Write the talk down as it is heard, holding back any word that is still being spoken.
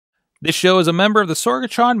This show is a member of the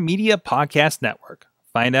Sorgatron Media Podcast Network.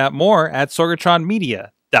 Find out more at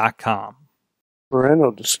sorgatronmedia.com.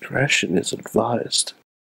 Parental discretion is advised.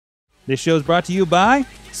 This show is brought to you by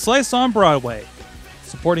Slice on Broadway,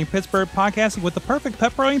 supporting Pittsburgh podcasting with the perfect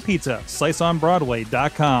pepperoni pizza.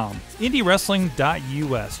 SliceOnBroadway.com. Indy Wrestling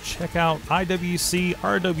US. Check out IWC,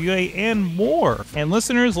 RWA, and more. And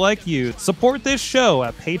listeners like you, support this show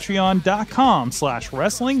at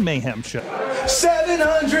Patreon.com/Wrestling Mayhem Show.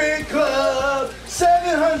 700 Club!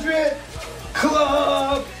 700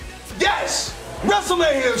 Club! Yes! Wrestle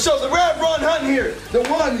Mayhem Show, the Rev Ron Hunt here, the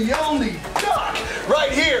one, the only, Doc,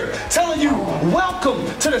 right here, telling you, welcome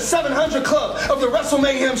to the 700 Club of the Wrestle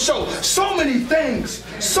Mayhem Show. So many things,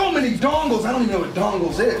 so many dongles. I don't even know what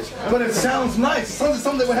dongles is, but it sounds nice. It sounds like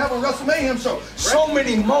something they would have on Wrestle Mayhem Show. So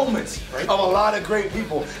many moments of a lot of great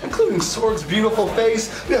people, including Sorg's beautiful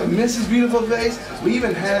face. We have Mrs. Beautiful Face. We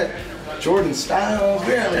even had Jordan Styles.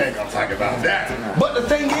 We ain't gonna talk about that. But the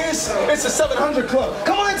thing is, it's the 700 Club.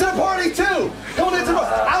 Come on into the party too. Come on into the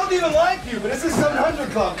party. I don't even like you, but it's the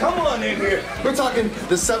 700 Club. Come on in here. We're talking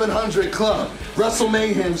the 700 Club, Wrestle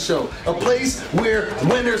Mayhem Show, a place where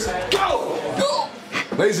winners go.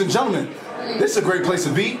 Ladies and gentlemen, this is a great place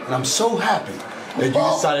to be, and I'm so happy that you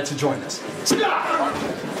decided to join us.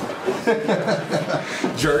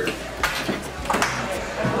 Jerk.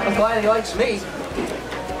 I'm glad he likes me.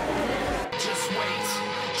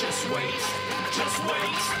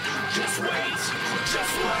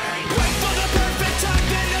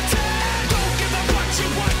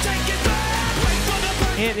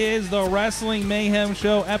 It is the Wrestling Mayhem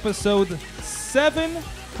Show, episode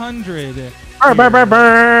 700. I'm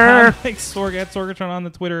Mike Sorg at Sorgatron on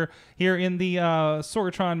the Twitter, here in the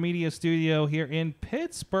Sorgatron Media Studio here in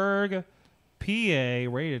Pittsburgh, PA,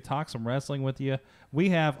 ready to talk some wrestling with you. We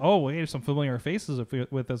have some familiar faces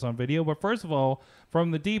with us on video, but first of all,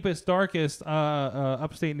 from the deepest, darkest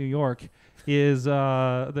upstate New York is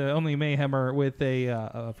the only Mayhemer with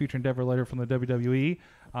a future endeavor letter from the WWE,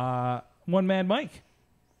 One Mad Mike.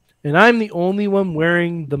 And I'm the only one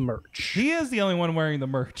wearing the merch. He is the only one wearing the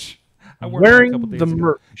merch. I wore wearing it a couple days the ago.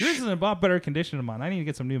 merch. Yours is in a lot better condition than mine. I need to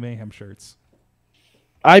get some new Mayhem shirts.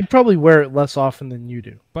 I'd probably wear it less often than you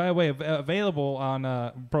do. By the way, available on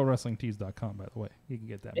ProWrestlingTees.com, by the way. You can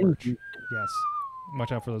get that merch. Yes.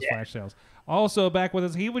 Watch out for those flash sales. Also back with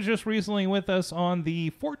us, he was just recently with us on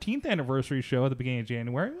the 14th anniversary show at the beginning of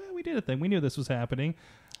January. Well, we did a thing. We knew this was happening.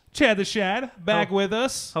 Chad the Shad, back with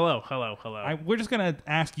us. Hello. We're just going to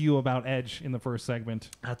ask you about Edge in the first segment.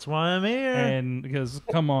 That's why I'm here. And because,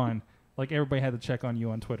 come on, like everybody had to check on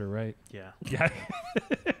you on Twitter, right? Yeah.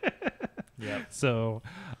 Yeah. So,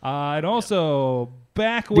 and also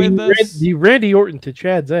back with us. The Randy Orton to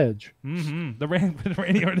Chad's Edge. Mm-hmm. The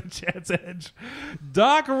Randy Orton to Chad's Edge.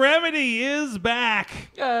 Doc Remedy is back.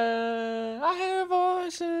 I hear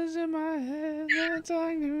voices in my head that talk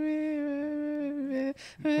to me.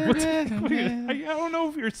 I don't know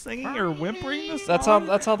if you're singing or whimpering this. That's how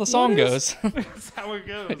the song goes. That's how it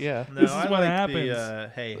goes. Yeah. No, This is I what like happens.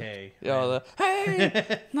 The, hey.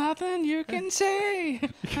 Hey, nothing you can say.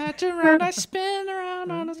 I turn around, I spin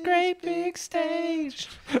around on this great big stage.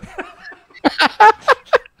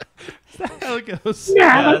 That's how it goes.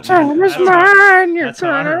 Yeah, the time is mine. You're that's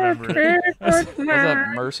how I gonna remember it. take Was what's that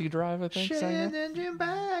mine. Mercy Drive, I think? sang that? engine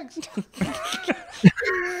bags.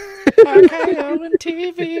 RKO and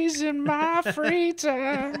TVs in my free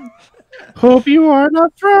time. Hope you are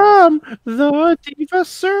not from the Diva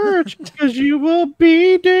Search, because you will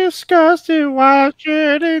be disgusted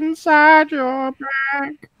watching inside your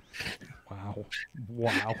back.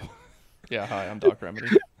 Wow. Yeah, hi, I'm Doc Remedy.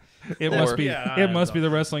 It must be. It must be the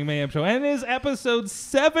Wrestling Mayhem Show, and it is episode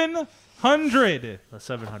 700. The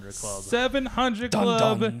 700 Club. 700 Dun,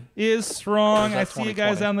 Club dun. is strong. Or I is that see you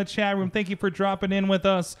guys 2020? down in the chat room. Thank you for dropping in with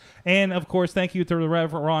us, and of course, thank you to the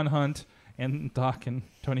Rev Ron Hunt and Doc and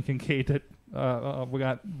Tony Kincaid that we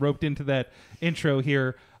got roped into that intro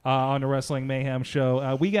here on the Wrestling Mayhem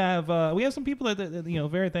Show. We have some people that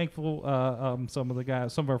very thankful. Some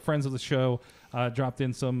of our friends of the show dropped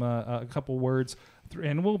in a couple words.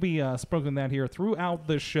 And we'll be sprinkling that here throughout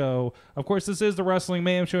the show. Of course, this is the Wrestling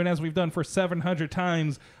Mayhem Show, and as we've done for 700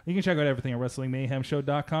 times, you can check out everything at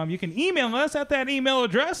WrestlingMayhemShow.com. You can email us at that email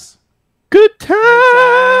address. Good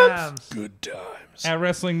times. Good times. At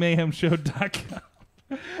WrestlingMayhemShow.com.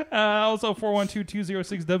 Also,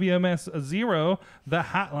 412-206-WMS0. The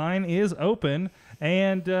hotline is open.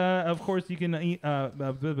 And, of course, you can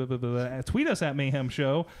tweet us at Mayhem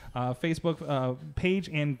Show, Facebook page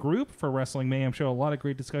and group for Wrestling Mayhem Show. A lot of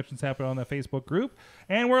great discussions happen on that Facebook group.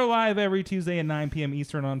 And we're live every Tuesday at 9 p.m.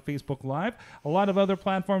 Eastern on Facebook Live. A lot of other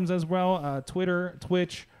platforms as well, Twitter,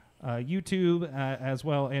 Twitch, YouTube as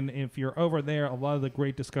well. And if you're over there, a lot of the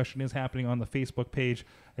great discussion is happening on the Facebook page,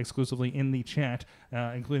 exclusively in the chat,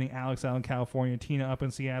 including Alex out in California, Tina up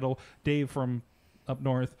in Seattle, Dave from up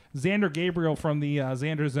north, Xander Gabriel from the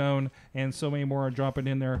Xander Zone, and so many more are dropping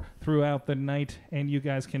in there throughout the night, and you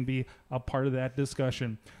guys can be a part of that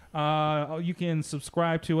discussion. You can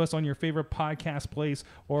subscribe to us on your favorite podcast place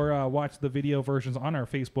or watch the video versions on our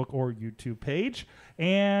Facebook or YouTube page.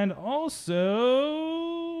 And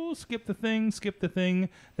also, skip the thing.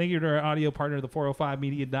 Thank you to our audio partner, the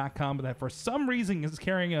 405media.com, that for some reason is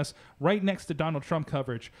carrying us right next to Donald Trump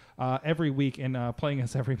coverage every week and playing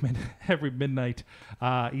us every midnight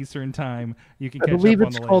Eastern time. You can catch I believe up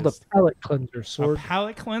on it's the called latest. a palate cleanser, Sword. A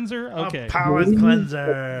palate cleanser? Okay. A palate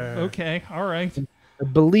cleanser. Okay, all right. I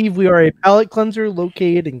believe we are a palate cleanser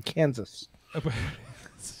located in Kansas.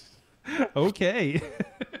 Okay.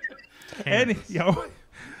 And,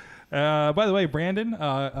 by the way, Brandon,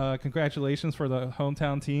 congratulations for the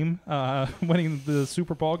hometown team winning the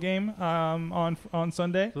Super Bowl game on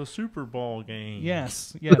Sunday. The Super Bowl game.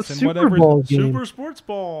 Yes, The and Super whatever Bowl game. Super Sports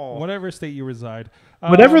Ball. whatever state you reside,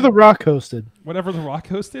 Whatever The Rock hosted. whatever the Rock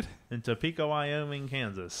hosted. In Topeka, Wyoming,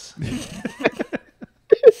 Kansas.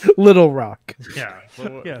 Little Rock. Yeah.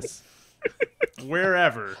 Yes.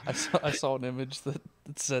 Wherever. I saw an image that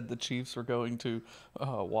said the Chiefs were going to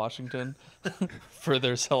Washington for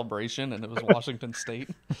their celebration, and it was Washington State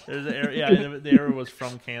There's an area, the area was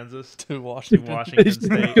from Kansas to to Washington. Washington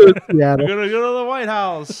State. Go to We're Seattle. gonna go to the White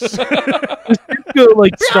House. Go to,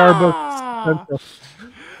 like Starbucks.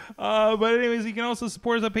 But anyways, you can also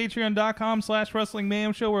support us at patreon.com/Wrestling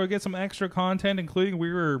Mayhem Show, where we get some extra content, including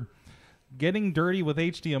we were getting dirty with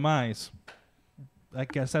HDMIs. I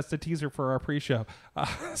guess that's the teaser for our pre-show.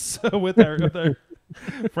 So with our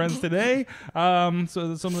friends today,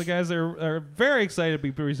 so some of the guys are very excited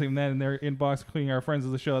to be receiving that in their inbox, including our friends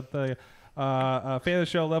of the show at the fan of the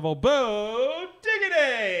show level. Bo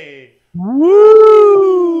Diggity!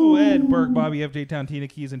 Woo! Ed Burke, Bobby FJ Town, Tina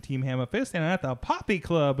Keys, and Team Hammer Fist. And at the Poppy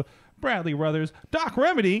Club, Bradley Ruthers, Doc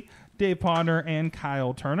Remedy, Dave Ponder, and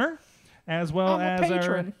Kyle Turner, as well I'm a as our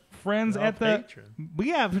patron. friends You're at a the. patron. We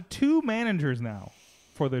have 2 managers now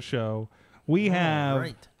for the show. We have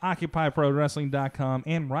right. OccupyProWrestling.com,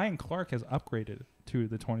 and Ryan Clark has upgraded to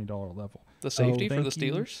the $20 level. The safety So for the thank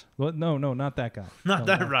you. Steelers? Well, no, not that guy. Not No,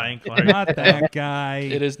 that not Ryan guy. Clark. Not that guy.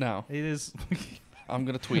 It is now. It is. I'm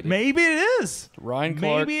gonna tweet it. Maybe it is. Ryan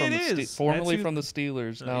Clark, Maybe from it the is. formerly That's who- from the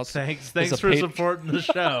Steelers. Now Thanks is a for pa- supporting the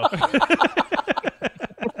show.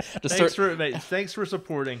 to start, Thanks for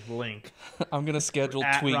supporting Link I'm gonna schedule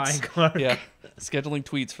at tweets. Ryan Clark. Yeah, scheduling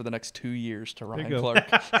tweets for the next 2 years to There Ryan you go. Clark.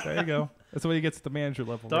 There you go. That's when he gets to the manager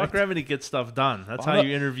level. Doc right? Remedy gets stuff done. That's I'm how a-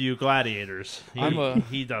 you interview gladiators.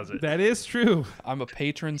 He does it. That is true. I'm a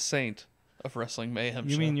patron saint of Wrestling Mayhem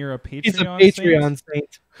You Show. mean you're a Patreon? He's a Patreon saint?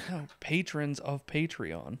 saint. No, patrons of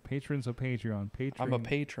Patreon. Patrons of Patreon. I'm a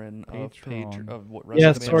patron Patron. of what Yeah,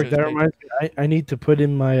 Wrestling sorry, Mayhem that Show is reminds me. I need to put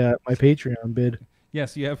in my my Patreon bid.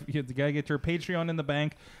 Yes, you gotta get your Patreon in the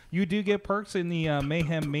bank. You do get perks in the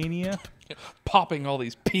Mayhem Mania. popping all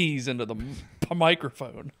these peas into the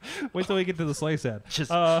microphone. Wait till we get to the slice ad. Just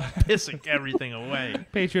pissing everything away.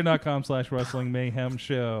 Patreon.com/Wrestling Mayhem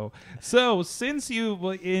Show. So since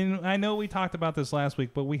I know we talked about this last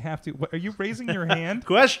week, but we have to. Are you raising your hand?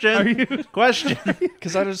 Question. Question.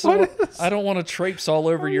 Because I just I don't want to traipse all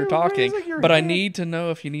over your you talking, raising your but I hand? need to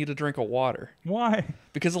know if you need a drink of water. Why?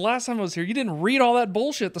 Because the last time I was here, you didn't read all that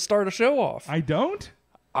bullshit to start a show off. I don't.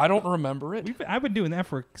 I don't remember it. I've been doing that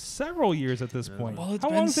for several years at this point. Well, it's How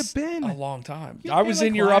been long has it been? a long time. You've I been, was like,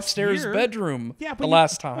 in your last upstairs year. bedroom Yeah, but the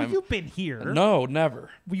last well, time. you've been here. No, never.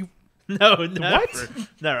 You, No, never.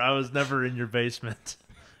 Never. I was never in your basement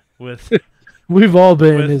with We've all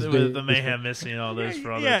been in his with the Mayhem missing all those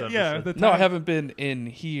for all those episodes. the No, I time- haven't been in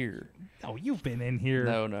here. No, you've been in here.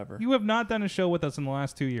 No, never. You have not done a show with us in the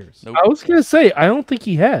last 2 years. Nope. I was gonna say I don't think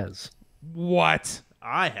he has. What?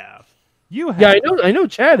 I have. You have. Yeah, I know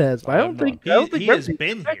Chad has, but I don't I'm think He, I don't think he has Remedy-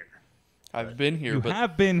 been here. I've been here, You but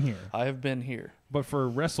have been here, I have been here. but for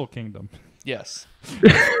Wrestle Kingdom. Yes.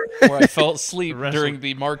 Where I fell asleep Wrestle- during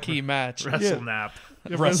the marquee match. Wrestle nap.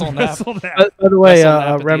 Wrestle nap. Wrestle nap. By the way, Wrestle nap at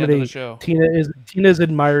the end of Remedy, the show. Tina's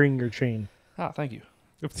admiring your chain. Ah, thank you.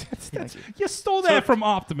 You stole that from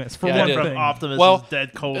Optimus for Yeah, I one did. From thing. Optimus' Well-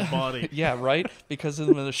 dead cold body. Yeah, right? Because of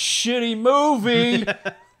the shitty movie.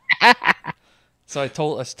 So I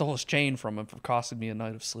stole his chain from him for costing me a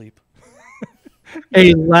night of sleep.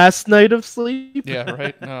 A last night of sleep. Yeah,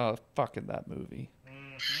 right? No, fucking that movie.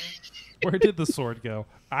 Where did the sword go?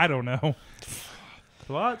 I don't know.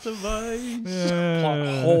 Lots of ice. Plot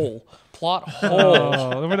hole. plot hole.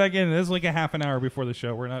 Oh, we're not getting this. Is like a half an hour before the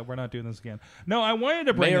show. We're not doing this again. No, I wanted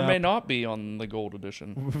to bring May or up, may not be on the gold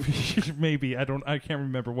edition. maybe I can't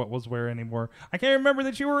remember what was where anymore. I can't remember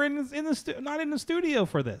that you were not in the studio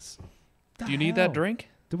for this. Do you need that drink?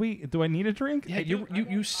 Do I need a drink? Yeah,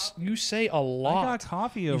 you say a lot. I got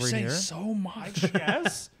coffee over you here. say so much.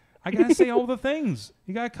 Yes. I gotta say all the things.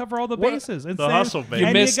 You gotta cover all the bases. And The hustle, baby.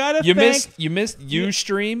 You missed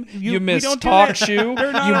Ustream. You missed TalkShoe.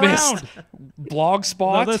 They're not you around. missed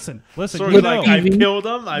Blogspot. No, listen. Sort of like I've killed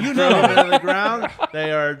them. I've thrown them into the ground.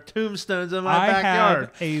 They are tombstones in my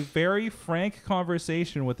backyard. I had a very frank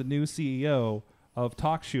conversation with the new CEO of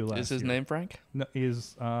TalkShoe last year. Is his name Frank? No,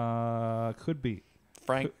 could be.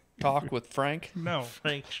 Frank Talk with Frank? No.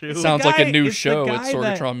 Frank Shoe. It sounds like a new it's the show at guy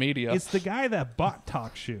Sorgatron Media. It's the guy that bought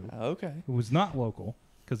TalkShoe. Okay. Who was not local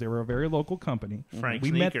because they were a very local company. Frank we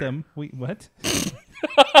Sneaker. met them. What?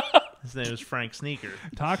 His name is Frank Sneaker.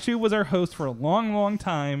 TalkShoe was our host for a long, long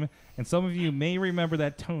time, and some of you may remember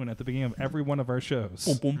that tone at the beginning of every one of our shows.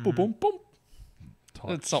 Boom, boom, boom, boom, boom.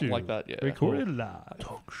 TalkShoe. It's something like that, yeah. Recorded live.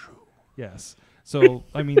 TalkShoe. Yes. So,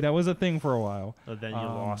 I mean, that was a thing for a while. But then you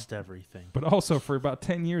lost everything. But also, for about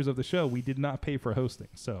 10 years of the show, we did not pay for hosting.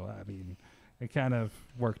 So, I mean, it kind of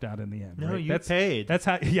worked out in the end. No, right? you paid. That's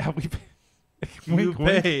how, yeah, we You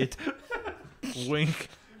paid. Wink.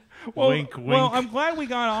 Well, wink, wink. Well, I'm glad we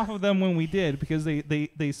got off of them when we did because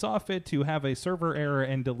they saw fit to have a server error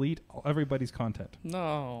and delete everybody's content.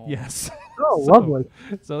 No. Yes. Oh, lovely.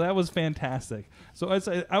 So that was fantastic. So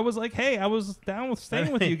I was like, hey, I was down with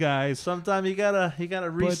staying with you guys. Sometimes you gotta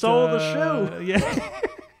resole the shoe. Yeah.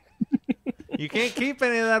 You can't keep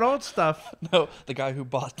any of that old stuff. No, the guy who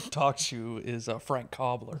bought TalkShoe is Frank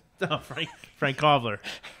Cobbler. No, Frank Cobbler.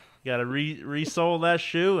 You gotta resole that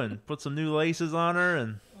shoe and put some new laces on her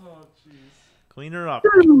and clean her up.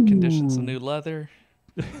 Condition some new leather.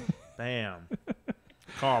 Bam.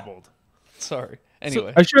 Cobbled. Sorry.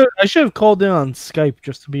 Anyway. I should have called in on Skype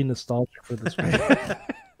just to be nostalgic for this one.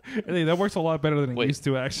 Hey, that works a lot better than it used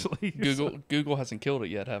to, actually. Google hasn't killed it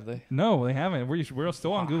yet, have they? No, they haven't. We're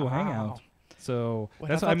still on Google Hangout. So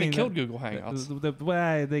that's what I mean. They killed Google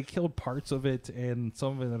Hangouts. They killed parts of it, and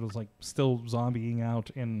some of it was like still zombieing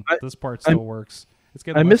out, and this part still works. It's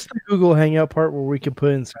getting. I missed the Google Hangout part where we could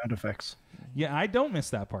put in sound effects. Yeah, I don't miss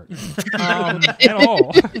that part at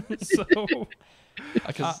all. So,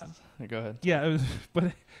 go ahead. Yeah, it was,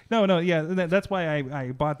 but no, yeah. That's why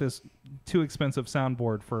I bought this too expensive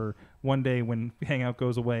soundboard for one day when Hangout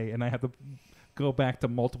goes away, and I have to go back to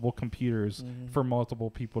multiple computers for multiple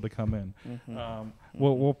people to come in.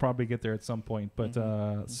 We'll probably get there at some point, but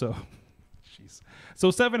so. Jeez.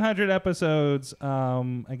 So 700 episodes.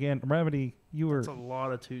 Again, Remedy, you were. That's a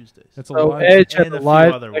lot of Tuesdays. That's a lot. Edge and had the a few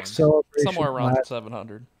live other ones. celebration Somewhere around last-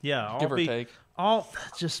 700. Yeah, give or take.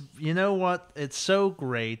 Just you know what? It's so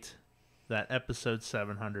great that episode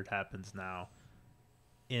 700 happens now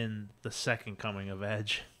in the second coming of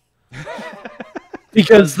Edge.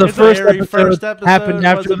 Because the very first episode happened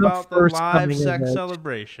after was the about first the live coming sex of Edge.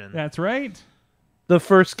 celebration. That's right. The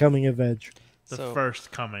first coming of Edge. The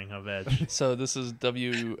first coming of Edge. So this is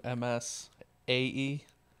WMS AE.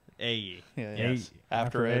 AE. Yeah, Yes.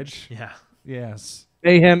 After Edge. Yeah. Yes.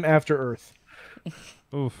 Mayhem After Earth.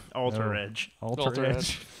 Oof. Alter Edge. Alter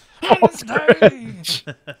Edge.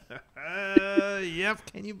 Yep.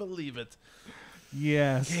 Can you believe it?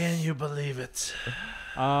 Yes. Can you believe it?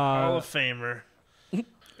 Hall of Famer.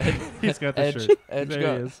 He's got the Edge, shirt. Edge There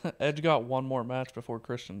got he is. Edge got one more match before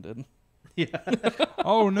Christian did. Yeah.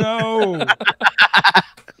 Oh no.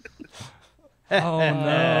 Oh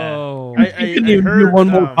no. You can even do one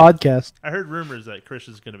more podcast. I heard rumors that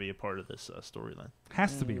Christian's going to be a part of this storyline.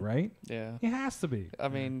 Has to be, right? Yeah. It has to be. I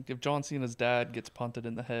mean, if John Cena's dad gets punted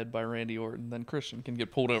in the head by Randy Orton, then Christian can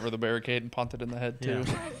get pulled over the barricade and punted in the head too.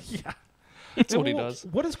 Yeah. That's what he does.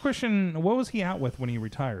 What is Christian? What was he out with when he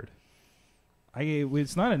retired?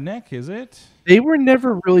 It's not a neck, is it? They were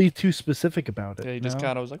never really too specific about it. Yeah, he just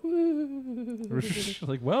kind of was like, "Woo."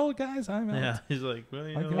 Like, well, guys, I'm out. Yeah, he's like, well,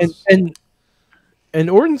 you know, And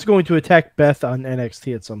Orton's going to attack Beth on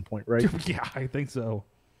NXT at some point, right? Yeah, I think so.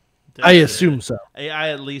 I assume so.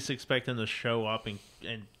 I at least expect him to show up and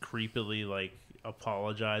creepily like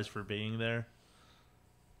apologize for being there.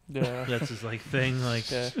 Yeah, That's his like thing.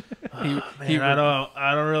 Like, yeah. man,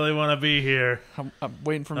 I don't really want to be here. I'm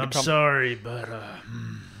waiting for him I'm to come. sorry, but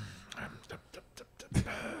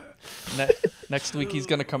Next week he's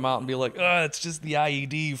gonna come out and be like, it's just the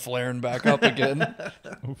IED flaring back up again.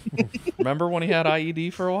 Remember when he had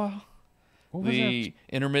IED for a while? What was The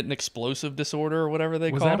intermittent explosive disorder or whatever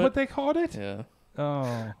they Was called that it? what they called it? Yeah.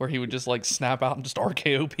 Oh. Where he would just like snap out and just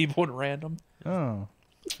RKO people at random. Oh.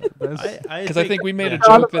 Because I think we made a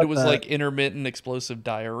joke that it was like intermittent explosive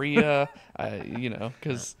diarrhea.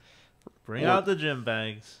 Because bring out the gym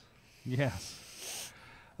bags. Yes.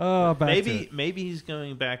 Oh, maybe he's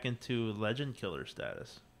going back into legend killer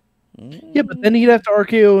status. Yeah, but then he'd have to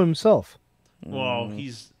RKO himself. Well,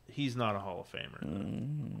 he's not a Hall of Famer.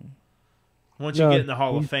 Once you get in the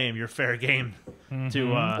Hall of Fame, you're fair game to be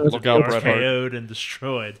RKO'd and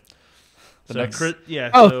destroyed. So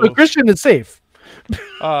Christian is safe.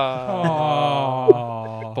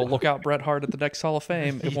 But look out, Bret Hart at the next Hall of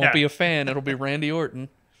Fame. It won't be a fan. It'll be Randy Orton.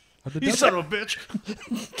 You son of a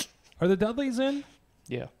bitch. Are the Dudleys in?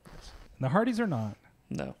 Yeah. The Hardys are not.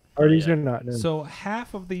 No. Hardys are not. No. So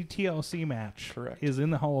half of the TLC match is in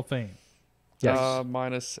the Hall of Fame. Yes.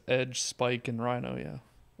 Minus Edge, Spike, and Rhino, yeah.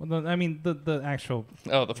 Well, I mean, the actual...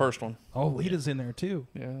 Oh, the first one. Oh, Lita's in there, too.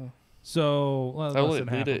 Yeah. So...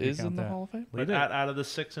 Lita is in the Hall of Fame? Out of the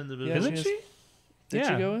 6 individuals. Isn't she? Did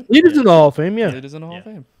she go in? Lita's in the Hall of Fame, yeah. Lita's in the Hall of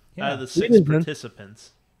Fame. Yeah. Out of the 6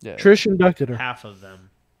 participants, Trish inducted her. half of them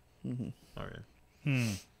are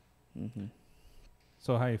in.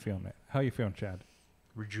 So how you feeling, man? How you feeling, Chad?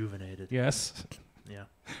 Rejuvenated. Yes. Yeah.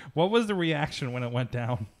 What was the reaction when it went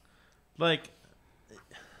down? Like,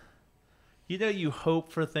 you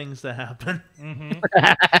hope for things to happen.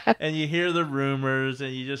 And you hear the rumors,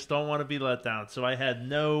 and you just don't want to be let down. So I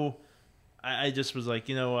had I just was like,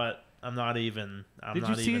 you know what? I'm not even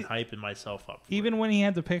hyping myself up. Even when he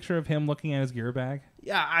had the picture of him looking at his gear bag?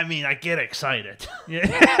 Yeah, I mean, I get excited.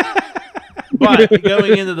 Yeah. But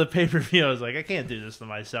going into the pay-per-view, I was like, I can't do this to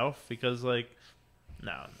myself because, like,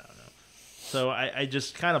 no. So I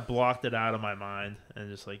just kind of blocked it out of my mind and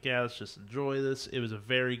just like, yeah, let's just enjoy this. It was a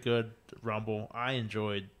very good Rumble. I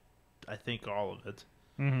enjoyed, I think, all of it.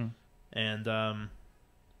 And,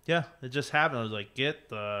 yeah, it just happened. I was like, get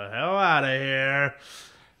the hell out of here.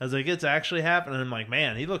 I was like, it's actually happening. And I'm like,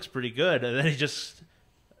 man, he looks pretty good. And then he just...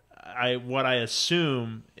 what I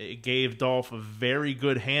assume it gave Dolph a very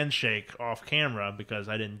good handshake off camera because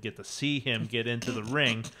I didn't get to see him get into the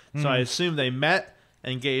ring. So I assume they met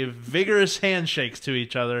and gave vigorous handshakes to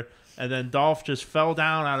each other, and then Dolph just fell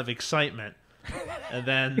down out of excitement. And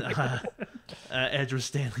then Edge was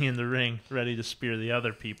standing in the ring ready to spear the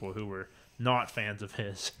other people who were not fans of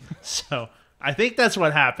his. So I think that's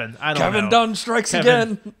what happened. I don't know. Kevin Dunn strikes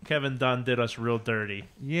again. Kevin Dunn did us real dirty.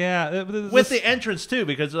 Yeah. With the entrance, too,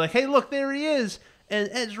 because they're like, hey, look, there he is. And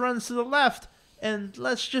Edge runs to the left. And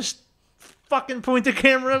let's just fucking point the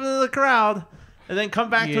camera over to the crowd. And then come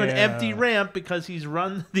back to an empty ramp because he's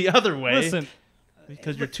run the other way. Listen.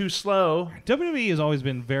 Because you're too slow. WWE has always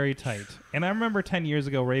been very tight. And I remember 10 years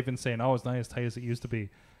ago, Raven saying, oh, it's not as tight as it used to be.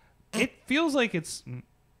 It feels like it's...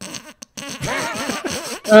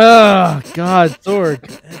 Oh, God, Sorg.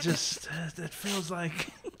 It feels like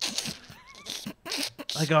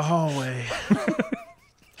a hallway.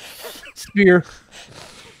 Spear.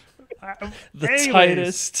 The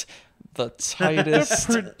tightest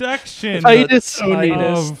the production tightest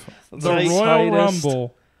of the Royal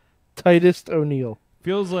Rumble. Tightest O'Neil.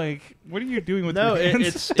 Feels like, what are you doing with your hands?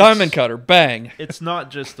 It's Diamond cutter, bang. It's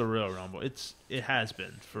not just the Royal Rumble. It has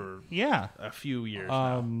been for a few years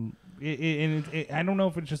now. I don't know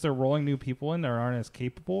if it's just they're rolling new people in that aren't as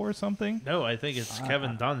capable or something. No, I think it's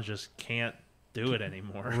Kevin Dunn just can't do it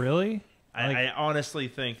anymore. Really? I honestly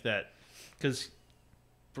think that, because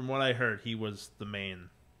from what I heard, he was the main.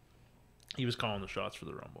 He was calling the shots for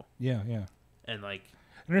the Rumble. Yeah. And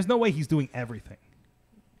there's no way he's doing everything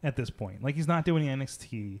at this point. Like, he's not doing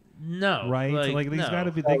NXT. No, right?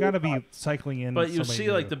 They gotta be cycling in. But you'll see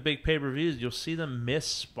the big pay-per-views. You'll see them miss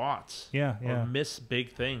spots. Yeah. Or miss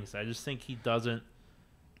big things. I just think he doesn't.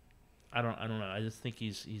 I don't know. I just think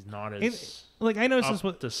he's not as I know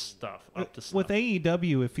up to stuff. With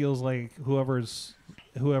AEW, it feels like whoever's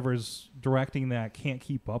directing that can't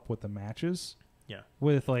keep up with the matches. Yeah.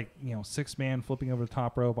 With 6-man flipping over the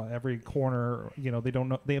top rope on every corner, they don't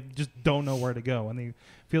know, just don't know where to go, and they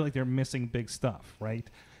feel like they're missing big stuff, right?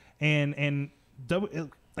 And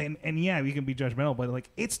yeah, you can be judgmental, but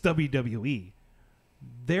it's WWE.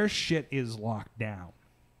 Their shit is locked down,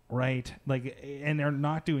 right? And they're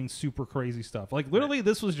not doing super crazy stuff. Literally,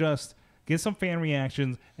 this was just get some fan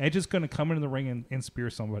reactions. Edge is going to come into the ring and spear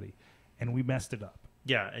somebody, and we messed it up.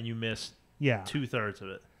 Yeah, and you missed 2/3 of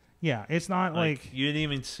it. Yeah, it's not you didn't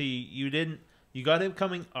even see. You got him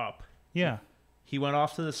coming up. Yeah, he went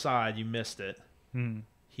off to the side. You missed it.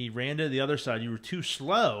 He ran to the other side. You were too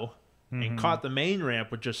slow and caught the main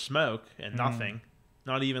ramp with just smoke and nothing.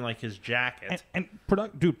 Not even his jacket. And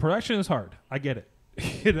production is hard. I get it.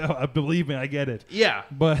 Believe me, I get it. Yeah,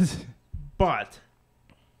 but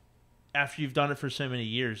after you've done it for so many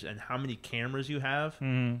years and how many cameras you have,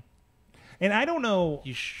 and I don't know,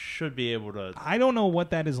 you should be able to. I don't know what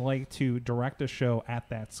that is like to direct a show at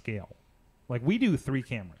that scale. Like, we do 3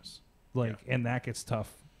 cameras, and that gets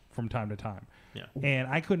tough from time to time. Yeah. And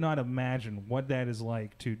I could not imagine what that is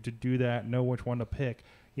like to do that, know which one to pick.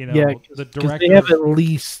 You know, Yeah, the because director. they have at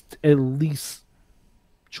least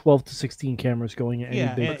 12 to 16 cameras going at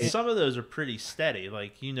any big. But some of those are pretty steady.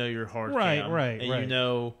 Like, your hard Right, cam. right, and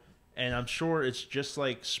right. And I'm sure it's just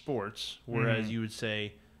like sports, whereas you would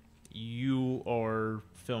say you are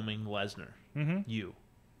filming Lesnar. You're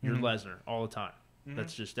Lesnar all the time.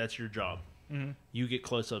 That's your job. You get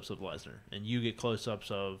close-ups of Lesnar, and you get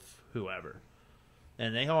close-ups of whoever.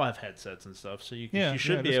 And they all have headsets and stuff, so you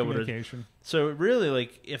should be able to. So really,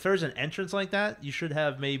 like, if there's an entrance like that, you should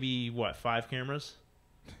have maybe 5 cameras.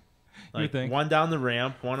 Like, one down the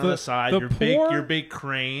ramp, one on the side, your big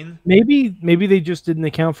crane. Maybe they just didn't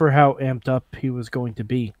account for how amped up he was going to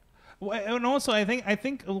be. Well, and also, I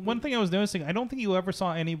think one thing I was noticing, I don't think you ever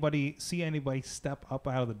saw anybody step up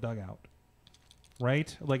out of the dugout.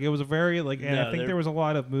 Right? Like, it was a very, and I think there was a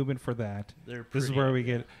lot of movement for that. This is where we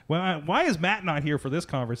get... Well, why is Matt not here for this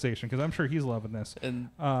conversation? Because I'm sure he's loving this. And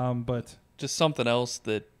but... Just something else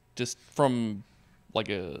that just from,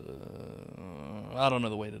 like I don't know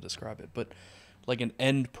the way to describe it, but like an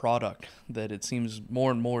end product that it seems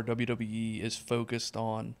more and more WWE is focused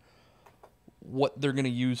on what they're going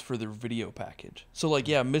to use for their video package. So, like,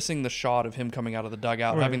 missing the shot of him coming out of the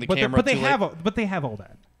dugout, having the camera... But they have all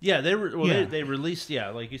that. Yeah, they released. Yeah,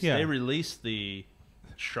 like you said, they released the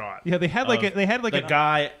shot. Yeah, they had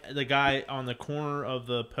the guy on the corner of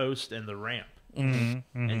the post and the ramp, and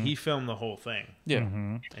he filmed the whole thing. Yeah,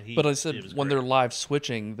 but I said when they're live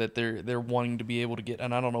switching that they're wanting to be able to get,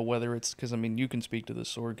 and I don't know whether it's because you can speak to this,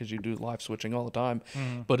 Sword, because you do live switching all the time.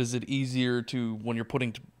 But is it easier to when you're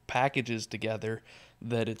putting packages together?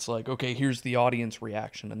 That it's like, okay, here's the audience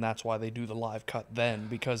reaction, and that's why they do the live cut then,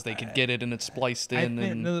 because they could get it and it's spliced in.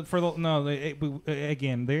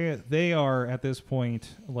 Again, they are at this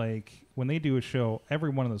point, like, when they do a show, every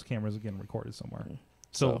one of those cameras is getting recorded somewhere.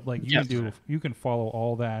 So like, you can follow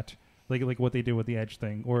all that, like what they do with the Edge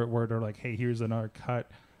thing, where they're like, hey, here's another cut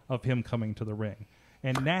of him coming to the ring,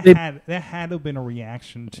 and that had to have been a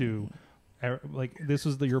reaction to. Like, this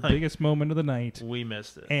was your biggest moment of the night. We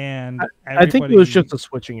missed it, and I think it was just a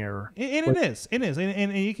switching error. It is,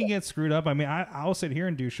 and you can get screwed up. I mean, I'll sit here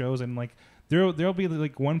and do shows, and like there'll be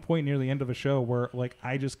like one point near the end of a show where like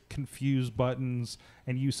I just confuse buttons,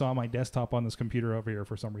 and you saw my desktop on this computer over here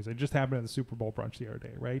for some reason. It just happened at the Super Bowl brunch the other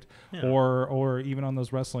day, right? Yeah. Or even on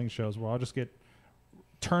those wrestling shows where I'll just get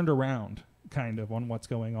turned around kind of on what's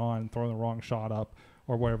going on, throwing the wrong shot up,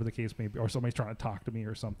 or whatever the case may be, or somebody's trying to talk to me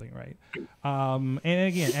or something, right? And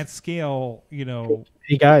again, at scale,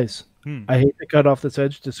 Hey guys, I hate to cut off this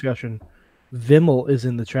Edge discussion. Vimmel is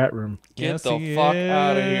in the chat room. Get the fuck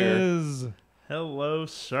out of here! Hello,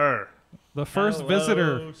 sir. The first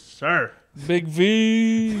visitor, sir. Big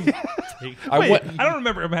V. I don't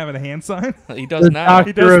remember him having a hand sign. He does now.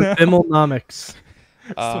 He does now. Vimmelnomics.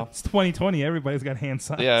 It's 2020. Everybody's got hand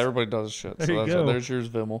signs. Yeah, everybody does shit. There's yours,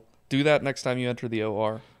 Vimmel. Do that next time you enter the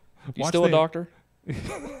OR. You still a doctor? I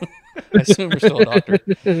assume you're still a doctor.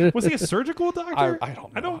 Was he a surgical doctor? I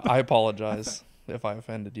don't know. I apologize if I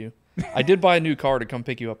offended you. I did buy a new car to come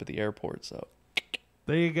pick you up at the airport, so.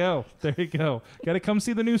 There you go. Got to come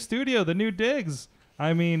see the new studio, the new digs.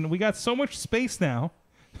 I mean, we got so much space now.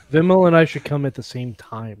 Vimmel and I should come at the same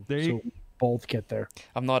time, so we both get there.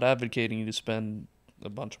 I'm not advocating you to spend a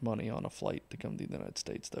bunch of money on a flight to come to the United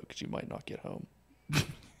States, though, because you might not get home.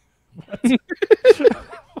 What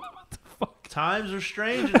the fuck? Times are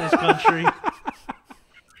strange in this country.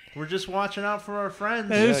 We're just watching out for our friends.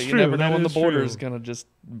 That is you true. never know That when the is border true. is going to just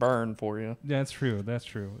burn for you. That's true.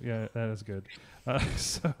 Yeah, that is good.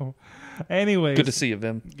 So, anyways. Good to see you,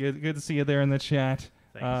 Vim. Good to see you there in the chat.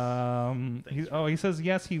 Thanks. He says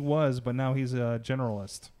yes, he was, but now he's a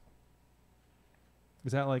generalist.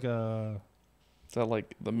 Is that like a... Is that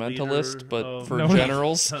like the Mentalist, but for No.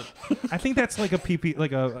 generals? I think that's like a PP,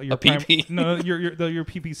 like your PP? No, your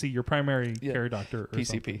PPC, your primary care doctor. Or PCP.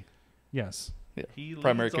 something. Yes. Yeah. He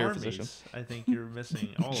Primary leads care armies. physician. I think you're missing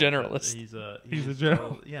all Generalist. Of that. He's a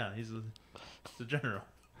general. Yeah, he's a general.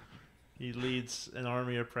 He leads an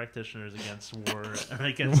army of practitioners against war,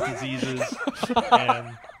 against diseases,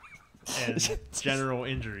 and general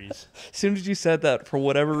injuries. As soon as you said that, for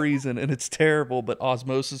whatever reason, and it's terrible, but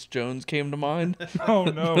Osmosis Jones came to mind. Oh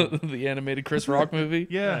no, the animated Chris Rock movie.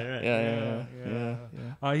 Yeah.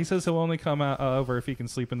 He says he'll only come over if he can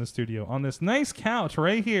sleep in the studio on this nice couch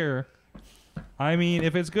right here. I mean,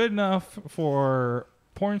 if it's good enough for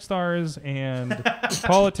porn stars and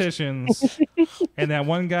politicians, and that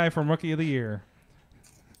one guy from Rookie of the Year.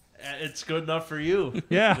 It's good enough for you.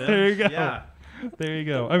 Yeah, Vince. there you go. Yeah. There you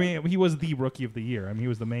go. I mean, he was the Rookie of the Year. I mean, he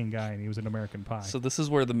was the main guy, and he was an American Pie. So this is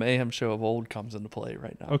where the Mayhem Show of old comes into play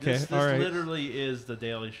right now. Okay, This all right. literally is the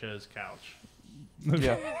Daily Show's couch.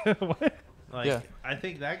 Yeah. What? Like, Yeah. I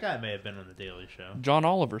think that guy may have been on the Daily Show. John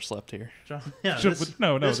Oliver slept here. Yeah, Sure, this, but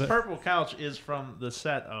no, this that- purple couch is from the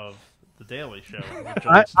set of the Daily Show. with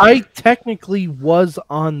Jon I Stewart. technically was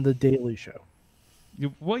on the Daily Show.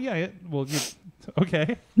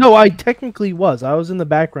 Okay. No, I technically was. I was in the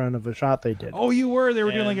background of a shot they did. Oh, you were. They were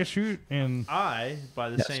doing And like a shoot, and I, by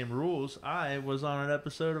the Yes. same rules, I was on an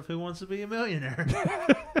episode of Who Wants to Be a Millionaire.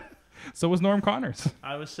 so was Norm Connors.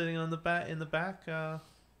 I was sitting on the back in the back row.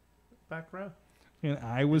 And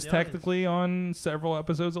I was the audience. technically on several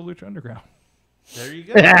episodes of Lucha Underground. There you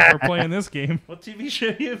go. We're playing this game. What TV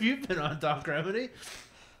show have you been on, Doc Remedy?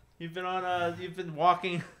 You've been on. You've been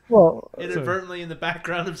walking Well, inadvertently in the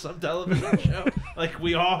background of some television show, like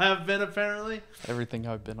we all have been apparently. Everything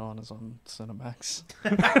I've been on is on Cinemax.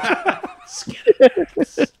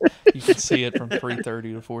 Skinemax. You can see it from 3:30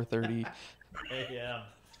 to 4:30. Yeah.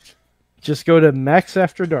 just go to Max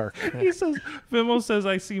After Dark. He says, Vimo says,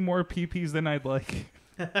 I see more PPs than I'd like.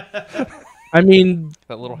 I mean,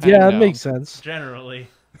 That little yeah, hang that down. makes sense. Generally.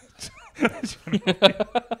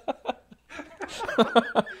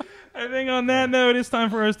 I think on that note, it's time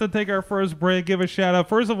for us to take our first break. Give a shout out.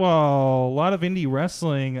 First of all, a lot of indie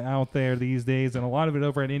wrestling out there these days, and a lot of it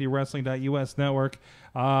over at IndieWrestling.us network,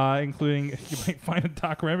 including you might find a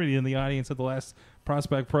Doc Remedy in the audience at the last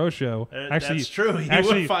Prospect Pro show. That's true. You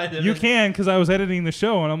would find him you in- can, because I was editing the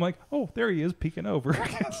show, and I'm like, oh, there he is, peeking over.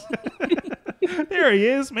 There he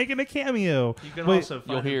is, making a cameo. You can But also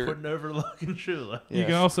find him putting over Logan Shula. You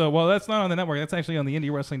can also, well, that's not on the network. That's actually on the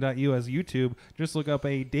IndieWrestling.us YouTube. Just look up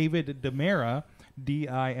a David Demera,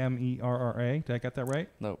 Dimerra. Did I get that right?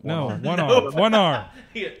 No, No, R. one R. One R.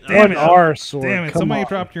 One R sword. Damn it. Come Somebody on.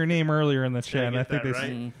 dropped your name earlier in the Did I chat. and I get think that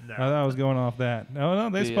they right? No. I was going off that. No,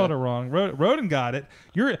 they The, spelled it wrong. Roden got it.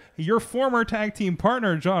 Your former tag team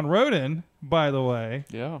partner, John Roden, by the way.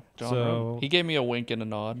 Yeah, John So- Roden. He gave me a wink and a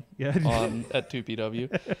nod Yeah. at 2PW.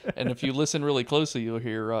 And if you listen really closely, you'll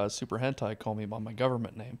hear Super Hentai call me by my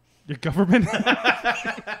government name. Your government.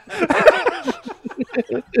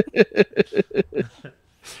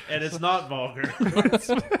 And it's not vulgar.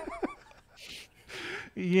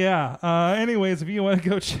 Yeah. Anyways, if you want to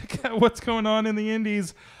go check out what's going on in the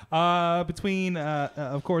indies, between,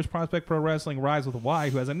 of course, Prospect Pro Wrestling Rise with a Y,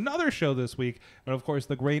 who has another show this week, but of course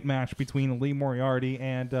the great match between Lee Moriarty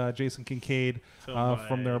and Jason Kincaid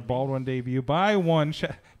from their Baldwin debut by one.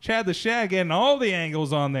 Chad the Shad getting all the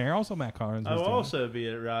angles on there. Also, Matt Collins. I will was doing it. also be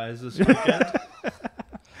at Rise this weekend.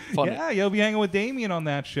 Funny. Yeah, you'll be hanging with Damien on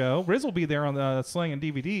that show. Riz will be there on the Slang and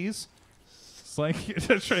DVDs. Slang,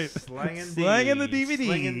 that's right. Slang and the DVDs.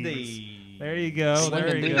 Slinging D. There you go. Slinging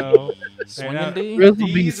There you D. go. Swinging D? Riz will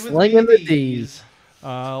be D's with slinging the DVDs. D's.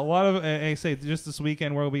 A lot of, I say, just this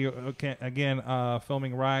weekend we'll be again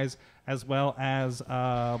filming Rise as well as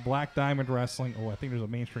Black Diamond Wrestling. Oh, I think there's a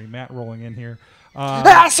mainstream Matt rolling in here.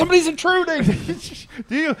 Somebody's intruding!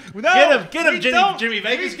 Do you? No, Get him, we Jimmy- don't- Jimmy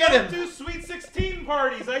Vegas, we get don't him. do Sweet 16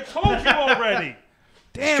 parties. I told you already.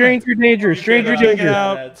 Damn it. Stranger danger, stranger Check it danger.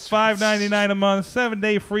 out. That's- $5.99 a month,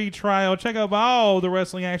 7-day free trial. Check out all the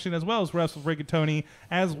wrestling action as well as Wrestle with Rigatoni,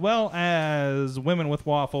 as well as Women with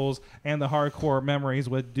Waffles and the Hardcore Memories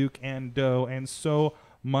with Duke and Doe, and so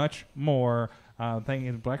much more. Thank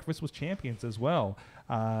you. Breakfast with Champions as well.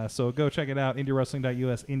 So go check it out.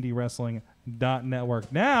 IndieWrestling.us,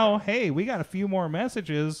 IndieWrestling.network. Now, hey, we got a few more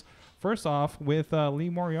messages. First off, with Lee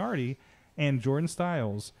Moriarty and Jordan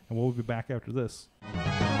Styles, and we'll be back after this.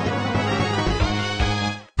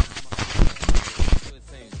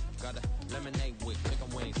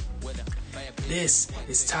 This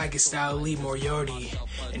is Tiger Style Lee Moriarty,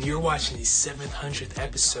 and you're watching the 700th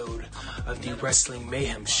episode of the Wrestling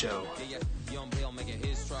Mayhem Show.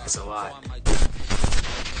 That's a lot.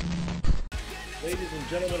 Ladies and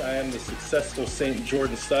gentlemen, I am the successful St.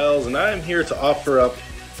 Jordan Styles, and I am here to offer up,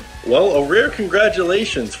 well, a rare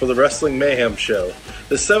congratulations for the Wrestling Mayhem Show.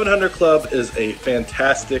 The 700 Club is a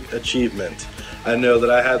fantastic achievement. I know that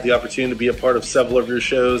I had the opportunity to be a part of several of your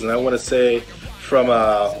shows, and I want to say, from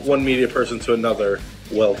one media person to another,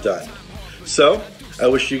 well done. So, I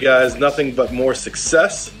wish you guys nothing but more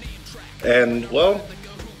success, and, well,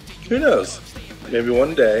 who knows? Maybe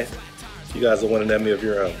one day, you guys will win an Emmy of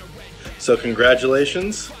your own. So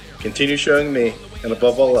congratulations, continue showing me, and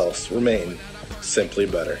above all else, remain simply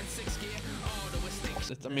better.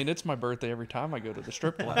 It's my birthday every time I go to the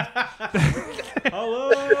strip club. Hello.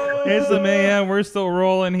 It's the Mayhem. We're still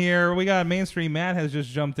rolling here. We got Mainstream Matt has just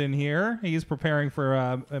jumped in here. He's preparing for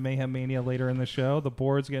a Mayhem Mania later in the show. The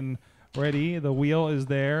board's getting ready. The wheel is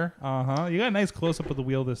there. You got a nice close up of the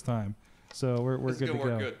wheel this time. So we're good to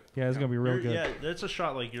go. Good. Yeah, it's gonna be real good. Yeah, that's a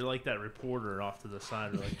shot like you're like that reporter off to the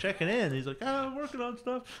side, like checking in. He's like, I'm working on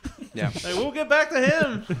stuff. Yeah, hey, we'll get back to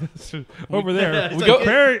him. Over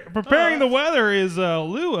there, preparing the weather is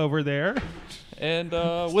Lou over there. And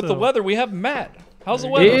with the weather, we have Matt. How's the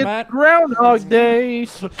weather, Matt? Groundhog Day.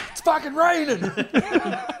 It's fucking raining.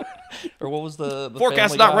 Or what was the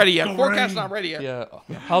forecast not ready yet? Forecast not ready yet. Yeah.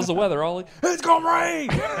 How's the weather, Ollie? It's gonna rain.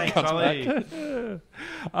 Thanks, Ollie.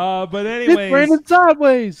 But anyways, it's raining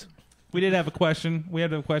sideways. We did have a question. We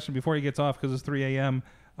had a question before he gets off because it's 3 a.m.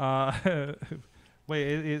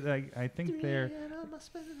 Wait, I think they're.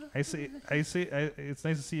 I see. It's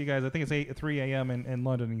nice to see you guys. I think it's 3 a.m. in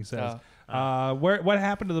London. He says. What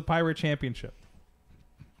happened to the Pirate Championship?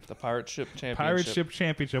 The Pirate Ship Championship. Pirate Ship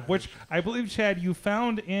Championship, which I believe, Chad, you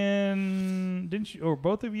found in, didn't you, or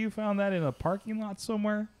both of you found that in a parking lot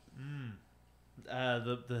somewhere?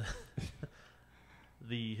 The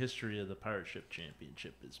the history of the Pirate Ship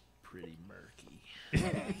Championship is pretty murky.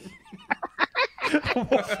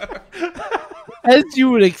 As you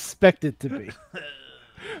would expect it to be.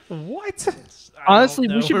 What? Honestly,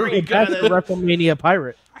 we should bring it back to WrestleMania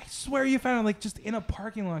Pirate. I swear you found it like just in a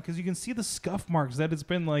parking lot because you can see the scuff marks that it's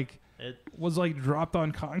been like was like dropped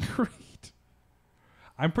on concrete.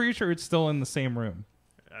 I'm pretty sure it's still in the same room.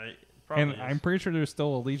 I'm pretty sure there's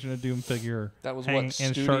still a Legion of Doom figure. That was and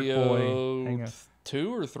Studio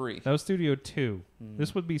 2 or 3? That was Studio 2.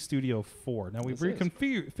 This would be Studio 4. Now we've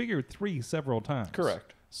reconfigured 3 several times.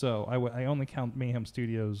 Correct. So I only count Mayhem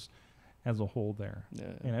Studios as a whole there. Yeah.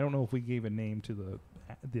 And I don't know if we gave a name to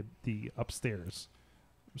the upstairs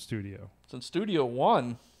studio. So in Studio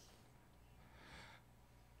 1,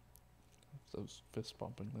 those fist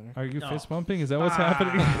bumping there. Are you fist bumping? Is that what's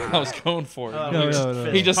happening? I was going for it. No.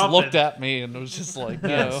 He just looked at me and was just like,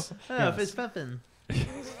 yes. Fist bumping.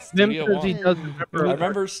 Studio 1. I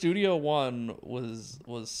remember Studio 1 was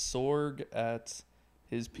Sorg at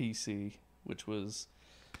his PC, which was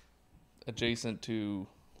adjacent to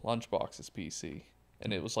Lunchbox's PC,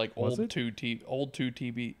 and it was like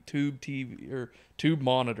tube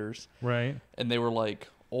monitors, right? And they were like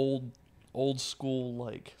old school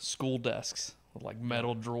like school desks with like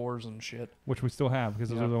metal drawers and shit, which we still have because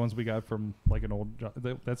those are the ones we got from like an old.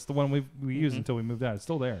 That's the one we used until we moved out. It's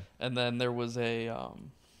still there. And then there was a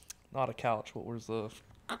not a couch. What was the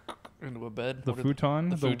into a bed? The futon,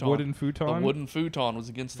 the wooden futon. The wooden futon was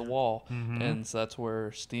against the wall, and so that's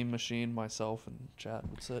where Steam Machine, myself, and Chad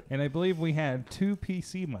would sit. And I believe we had 2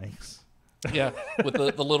 PC mics. Yeah, with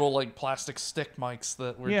the little like plastic stick mics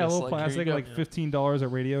that were just little like, plastic, like $15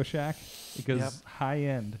 at Radio Shack because high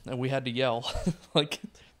end. And we had to yell, like,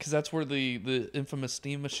 because that's where the infamous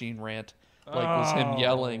Steam Machine rant, like, was him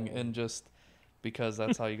yelling, and just because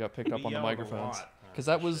that's how you got picked up on the microphones. Because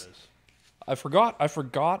that was. I forgot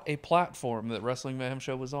a platform that Wrestling Mayhem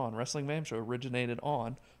Show was on. Wrestling Mayhem Show originated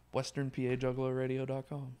on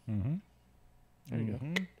westernpajugglerradio.com. There you go.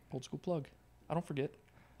 Old school plug. I don't forget.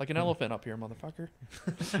 Like an elephant up here, motherfucker.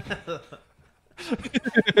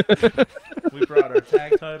 We brought our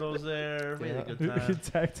tag titles there. We had a good time.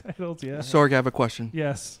 Tag titles, yeah. Sorg, I have a question.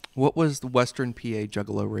 Yes. What was the Western PA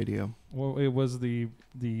Juggalo radio? Well, it was the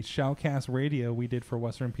shoutcast radio we did for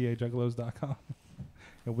westernpajuggalos.com.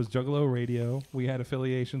 It was Juggalo Radio. We had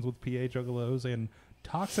affiliations with PA Juggalos and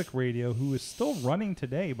Toxic Radio, who is still running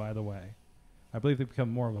today, by the way. I believe they've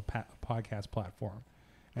become more of a podcast platform.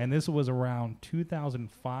 And this was around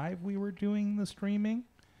 2005 we were doing the streaming.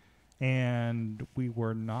 And we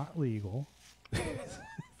were not legal.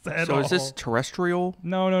 So is this terrestrial?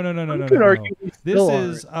 No. This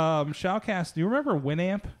is Shoutcast. Do you remember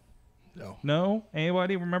Winamp? No. No?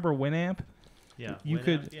 Anybody remember Winamp? Yeah, you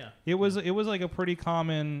could. Yeah. It was like a pretty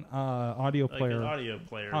common audio player. Like an audio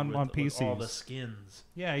player on PCs. With all the skins.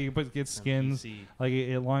 Yeah, you could get skins. Like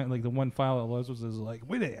like the one file it was like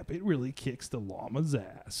Winamp. It really kicks the llama's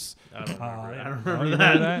ass. I don't remember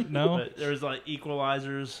that. No, but there was like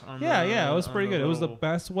equalizers. On it was pretty good. It was the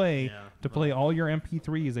best way to play all your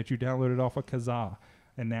MP3s that you downloaded off of Kazaa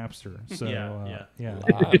and Napster. So LimeWire,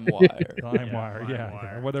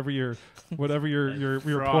 yeah. Whatever your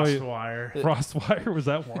Frostwire was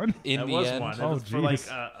that one? In the end, one. It was for like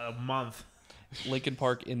a month. Linkin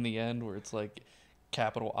Park in the end, where it's like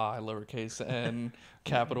capital I, lowercase n,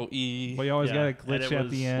 capital E. But you always got a glitch at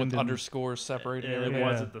the end with underscores separating. It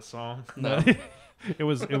wasn't the song. No. It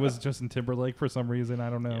was Justin Timberlake for some reason. I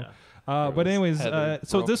don't know. But anyways,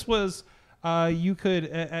 so this was you could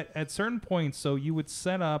at certain points. So you would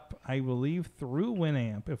set up, I believe, through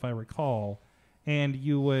Winamp, if I recall, and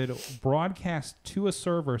you would broadcast to a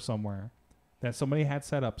server somewhere that somebody had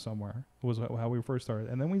set up somewhere. Was how we first started,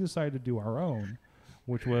 and then we decided to do our own,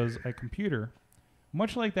 which was a computer,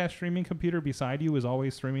 much like that streaming computer beside you is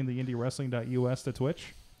always streaming the Indy Wrestling US to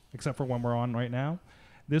Twitch, except for when we're on right now.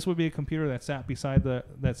 This would be a computer that sat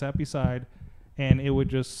beside and it would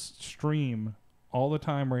just stream all the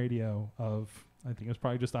time radio of, I think it was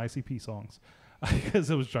probably just ICP songs, because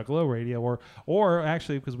it was Juggalo radio, or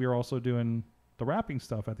actually because we were also doing the rapping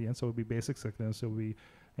stuff at the end, so it would be Basick Sickness, it would be,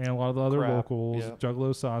 and a lot of the other vocals,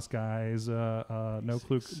 Juggalo Sauce Guys,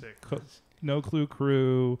 No Clue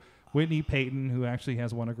Crew, Whitney Payton, who actually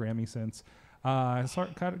has won a Grammy since. I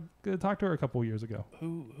kind of talked to her a couple years ago.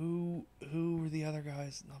 Who were the other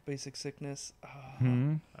guys? Not Basick Sickness.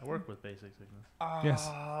 I work with Basick Sickness. Yes.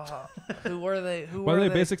 Who were they? By the way,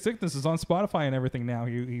 Basick Sickness is on Spotify and everything now.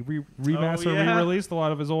 He re-released a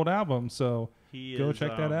lot of his old albums, so go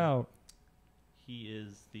check that out. He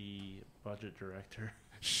is the budget director.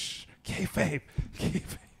 Shh, kayfabe.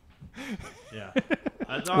 Yeah.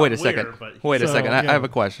 Wait a second. I have a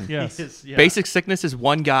question. Yes. Basick Sickness is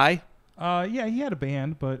one guy. Yeah, he had a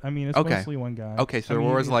band, but I mean, it's mostly one guy. Okay, so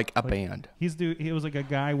it was like a band. He was like a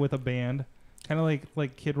guy with a band, kind of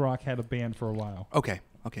like Kid Rock had a band for a while. Okay.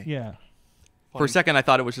 Yeah. For a second, I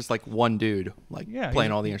thought it was just like one dude,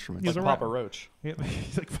 playing all the instruments. He's like Papa Roach. Yeah,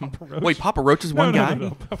 he's like Papa Roach. Wait, Papa Roach is one guy?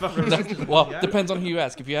 No. Papa Roach well, depends on who you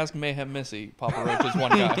ask. If you ask Mayhem Missy, Papa Roach is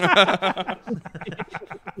one guy.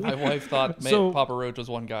 My wife thought Papa Roach was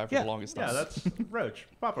one guy for the longest time. Yeah, that's Roach.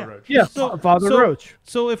 Papa Roach. Yeah, Father Roach.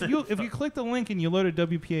 So if you click the link and you loaded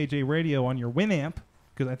WPAJ radio on your Winamp,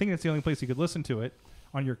 because I think that's the only place you could listen to it,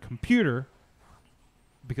 on your computer,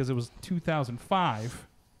 because it was 2005.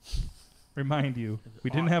 Remind you, we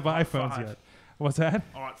didn't have iPhones yet. What's that?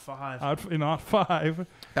 Ot 5. In Ot 5.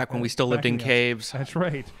 Back when we still lived in caves. That's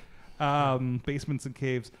right. Basements and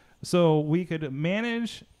caves. So we could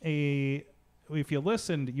manage if you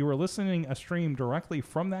listened, you were listening a stream directly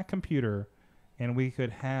from that computer, and we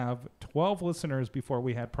could have 12 listeners before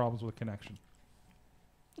we had problems with connection.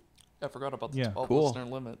 I forgot about the 12 listener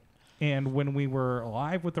limit. And when we were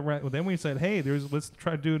live with then we said, hey, let's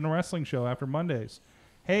try doing a wrestling show after Mondays.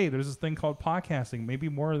 Hey, there's this thing called podcasting. Maybe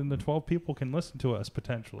more than the 12 people can listen to us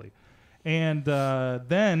potentially. And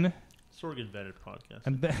then Sorg invented podcasting.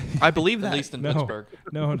 And then, I believe that. At least in Pittsburgh.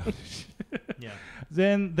 No. Yeah.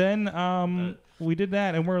 Then we did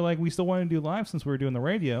that, and we're like, we still want to do live since we were doing the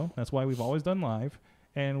radio. That's why we've always done live.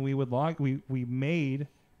 And we would we made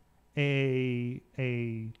a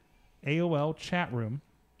AOL chat room.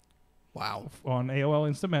 Wow. On AOL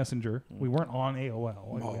Instant Messenger. We weren't on AOL.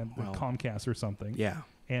 We had Comcast or something. Yeah.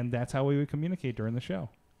 And that's how we would communicate during the show.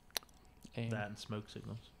 That and smoke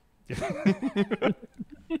signals.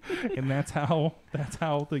 And that's how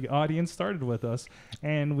the audience started with us.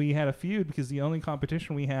 And we had a feud because the only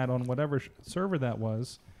competition we had on whatever server that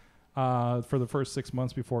was for the first 6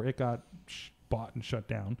 months before it got bought and shut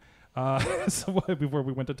down, so before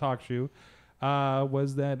we went to TalkShoe,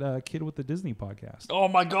 was that kid with the Disney podcast. Oh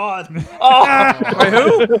my God! Oh,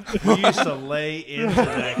 who? We used to lay into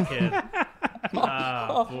that kid.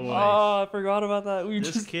 Oh, boy. I forgot about that.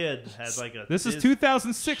 This kid had like a. This is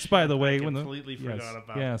 2006, by the way. I completely forgot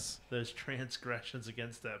about those transgressions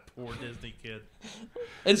against that poor Disney kid.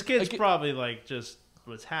 This kid's probably like just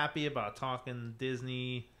was happy about talking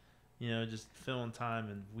Disney, just filling time,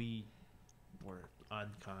 and we were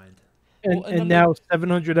unkind. And now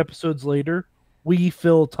 700 episodes later, we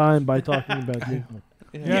fill time by talking about Disney.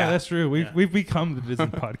 Yeah, that's true. We've become the Disney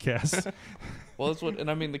podcast. Well, that's what, and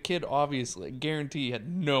I mean, the kid obviously, guarantee, had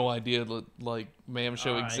no idea that like Mayhem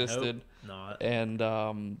Show existed, and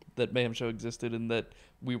that Mayhem Show existed, and that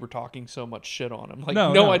we were talking so much shit on him. Like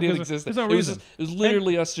no idea it existed. There's no reason. It was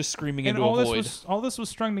literally us just screaming into a void. All this was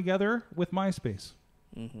strung together with MySpace.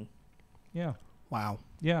 Mm-hmm. Yeah. Wow.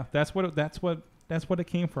 Yeah, that's what it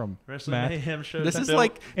came from. Wrestling Mayhem Show. This is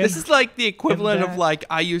like the equivalent of like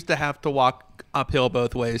I used to have to walk uphill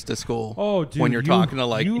both ways to school. Oh, dude, when you're talking to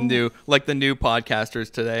the new podcasters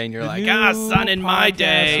today, and you're like, son, in my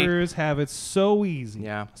day, podcasters have it so easy.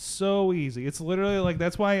 Yeah, so easy. It's literally like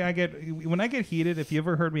that's why when I get heated. If you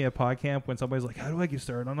ever heard me at PodCamp, when somebody's like, "How do I get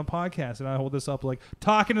started on a podcast?" and I hold this up like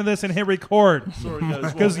talking to this and hit record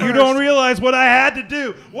because you don't realize what I had to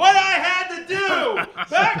do. What I had to do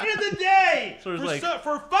back in the day for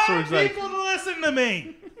 5 people to listen to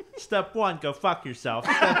me. Step 1, go fuck yourself.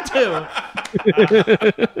 Step 2,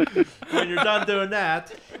 when you're done doing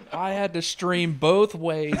that, I had to stream both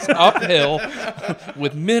ways uphill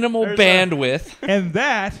with minimal bandwidth. And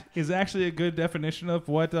that is actually a good definition of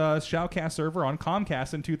what Shoutcast server on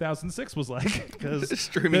Comcast in 2006 was like.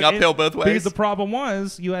 Streaming uphill both ways. Because the problem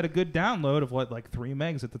was you had a good download of like 3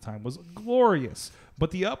 megs at the time was glorious.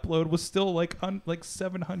 But the upload was still like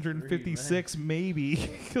 756 maybe.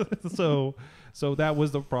 So that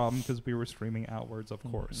was the problem because we were streaming outwards, of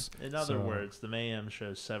course. In other words, the Mayhem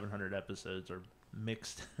Show's 700 episodes are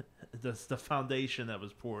mixed. The foundation that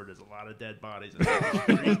was poured is a lot of dead bodies. In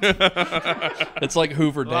It's like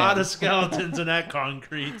Hoover Dam. A lot of skeletons in that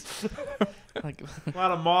concrete. A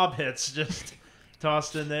lot of mob hits just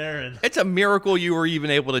tossed in there. And it's a miracle you were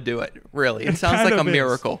even able to do it, really. It sounds like a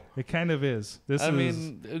miracle. It kind of is. I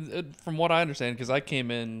mean, from what I understand, because I came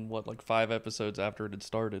in, like 5 episodes after it had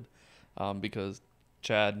started. Because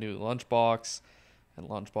Chad knew Lunchbox, and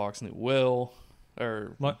Lunchbox knew Will,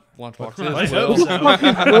 or Lunchbox is Will.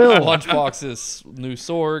 Lunchbox is new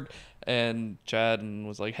Sorg, and Chad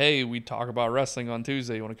was like, "Hey, we talk about wrestling on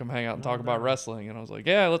Tuesday. You want to come hang out and talk about wrestling?" And I was like,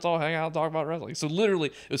 "Yeah, let's all hang out and talk about wrestling." So literally,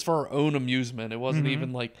 it was for our own amusement. It wasn't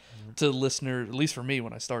even like to the listener. At least for me,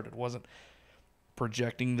 when I started, it wasn't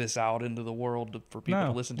projecting this out into the world for people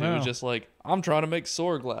to listen to. It was just like, I'm trying to make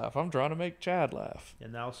Sorg laugh. I'm trying to make Chad laugh.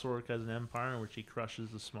 And now Sorg has an empire in which he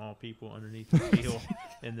crushes the small people underneath his heel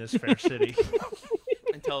in this fair city.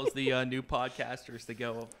 And tells the new podcasters to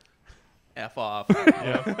go F off.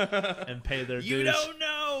 Yeah. And pay their dues. You don't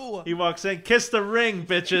know! He walks in, kiss the ring,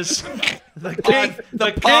 bitches. The king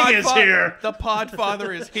is here. The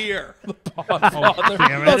Podfather is here. The Podfather.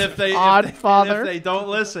 Damn it. And if they don't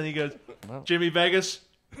listen, he goes, Jimmy Vegas,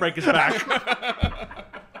 break his back.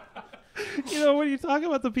 You know, when you talk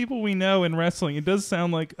about the people we know in wrestling, it does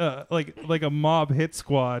sound like a mob hit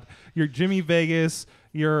squad. You're Jimmy Vegas.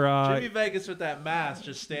 You're Jimmy Vegas with that mask,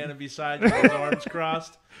 just standing beside you with his arms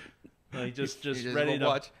crossed. Like just ready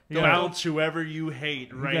to bounce whoever you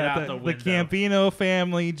hate right out the window. The Campino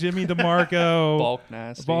family, Jimmy DeMarco,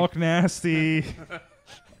 Bulk Nasty.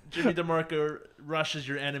 Jimmy DeMarco rushes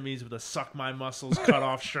your enemies with a suck my muscles cut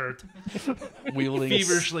off shirt,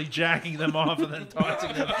 feverishly jacking them off and then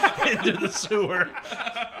tossing them into the sewer.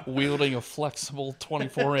 Wielding a flexible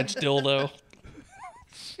 24-inch dildo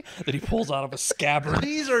that he pulls out of a scabbard.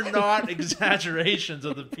 These are not exaggerations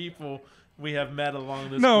of the people we have met along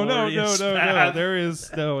this glorious path. There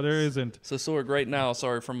isn't. So Sorg, right now,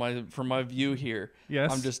 sorry from my view here.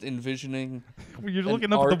 Yes. I'm just envisioning. You're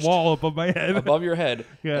looking up at the wall above my head. Above your head.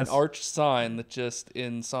 Yes. An arched sign that just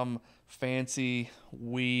in some fancy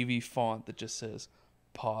wavy font that just says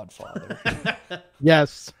Podfather.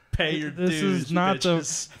 Yes. Pay your dues. This is not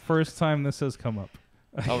bitches. the first time this has come up.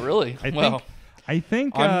 Oh really? I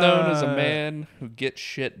think I'm known as a man who gets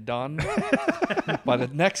shit done. By the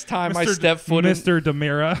next time I step foot in... Mr.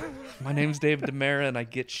 Demira. My name's Dave Demira, and I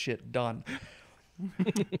get shit done.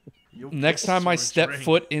 Next time I step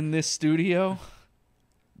foot in this studio,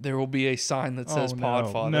 there will be a sign that says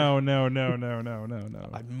Podfather. No.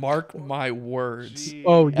 I mark my words. Jeez.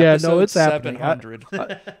 Oh, yeah, no, it's 700.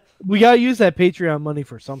 We got to use that Patreon money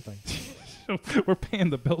for something. We're paying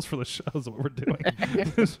the bills for the shows. What we're doing.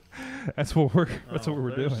 That's what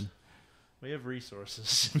we're doing. We have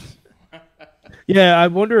resources. Yeah, I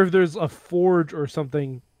wonder if there's a forge or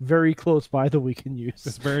something very close by that we can use.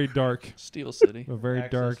 It's very dark. Steel City. Very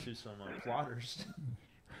dark. To some plotters.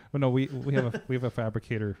 Well, no, we have a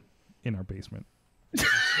fabricator in our basement. That's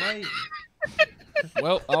right.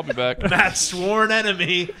 Well, I'll be back. Matt's sworn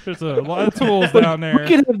enemy. There's a lot of tools down there. We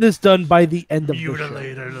can have this done by the end of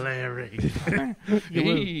Mutilator the show. Larry.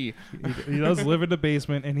 He does live in the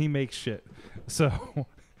basement and he makes shit. So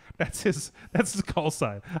that's his call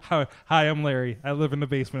sign. Hi, I'm Larry. I live in the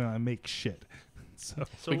basement and I make shit. So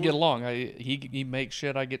we get along. He makes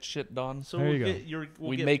shit. I get shit done. So there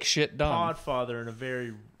we'll get make shit done. Podfather in a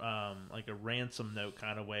very like a ransom note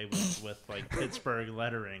kind of way with like Pittsburgh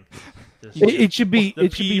lettering. It should be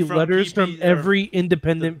letters from every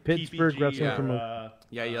independent Pittsburgh wrestling promotion.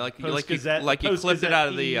 You clipped it out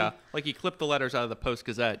of the like you clipped the letters out of the Post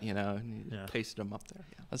Gazette, and pasted them up there.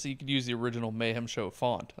 Yeah. So you could use the original Mayhem Show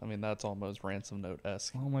font. I mean, that's almost ransom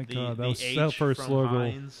note-esque. Oh my god, that first logo.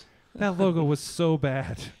 Heinz. That logo was so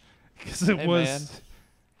bad because it was. Man,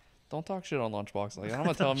 don't talk shit on Lunchbox. Like I'm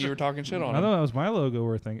gonna tell him you were talking shit on him. I thought that was my logo.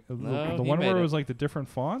 We're thinking the one where it was like the different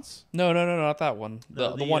fonts. No, not that one.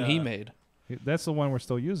 The one he made. That's the one we're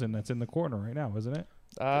still using. That's in the corner right now, isn't it?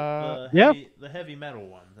 The heavy metal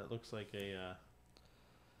one that looks like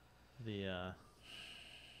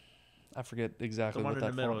I forget exactly the one what in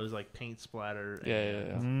that the middle font. is like paint splatter.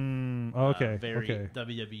 Yeah. Okay. Very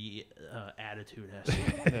WWE attitude has.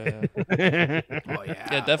 Oh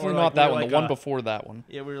yeah, definitely not that one. The one before that one.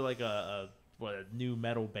 Yeah, we were like a new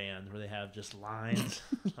metal band where they have just lines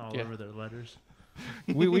all over their letters.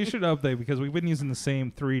 we should update because we've been using the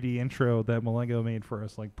same 3D intro that Malengo made for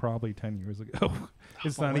us like probably 10 years ago.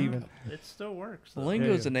 It's not even. It still works.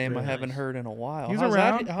 Malengo's a name I haven't heard in a while. He's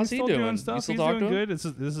around. How's he still doing? Stuff. You still He's talk doing to him?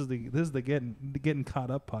 good. This is the getting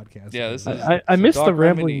caught up podcast. Yeah, this is. I missed the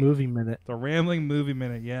Rambling Movie Minute. The Rambling Movie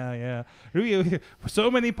Minute. Yeah.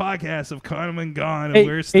 So many podcasts have come and gone, and Hey,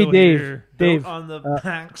 we're still Dave, here. Dave, on the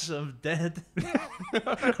backs of dead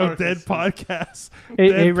podcasts.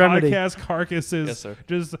 Hey, Remedy. Podcast carcasses. Yes, sir.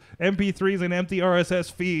 Just MP3s and empty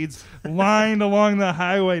RSS feeds lined along the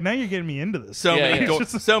highway. Now you're getting me into this. So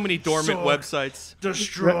many dormant websites.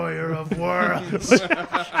 Destroyer of worlds.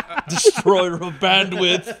 Destroyer of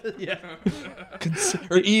bandwidth. Yeah.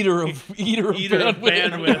 Or eater of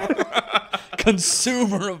bandwidth.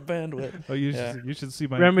 Consumer of bandwidth. Oh, you should see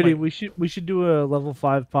my Remedy. We should do a level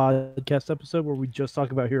 5 podcast episode where we just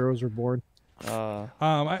talk about Heroes Reborn.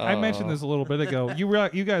 I mentioned this a little bit ago. You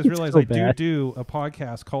guys realize I do a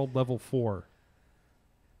podcast called Level 4.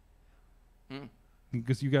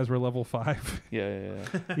 Because you guys were level 5. Yeah.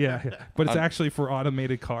 But it's actually for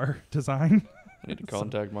automated car design. I need to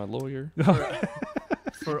contact my lawyer.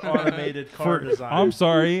 For automated car design. I'm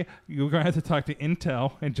sorry. You're going to have to talk to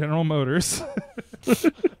Intel and General Motors.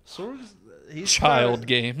 Child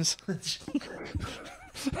games.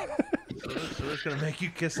 Sorg's going to make you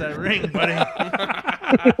kiss that ring, buddy.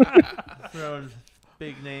 Throwing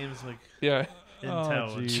big names like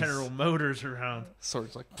Intel and General Motors around.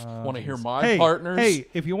 Sorg's like, want to hear my partners? Hey,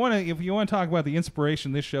 if you want to talk about the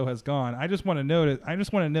inspiration this show has gone, I just want to note,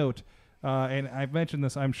 and I've mentioned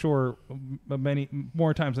this, I'm sure, many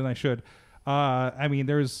more times than I should. I mean,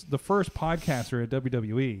 there's the first podcaster at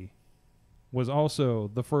WWE was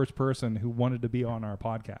also the first person who wanted to be on our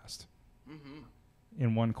podcast.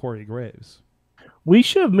 In one Corey Graves. We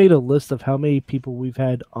should have made a list of how many people we've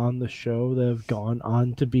had on the show that have gone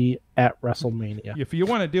on to be at WrestleMania. If you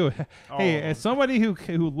want to do it, hey, as somebody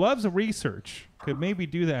who loves research, could maybe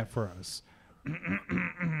do that for us.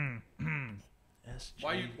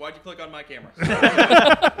 Why'd you click on my camera?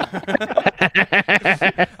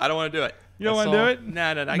 I don't want to do it. You don't want to do it?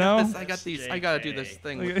 No. I got these. I got to do this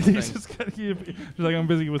thing. Just like, I'm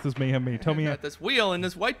busy with this Mayhem Mania. Tell me. I got this wheel and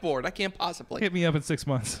this whiteboard. I can't possibly. Hit me up in 6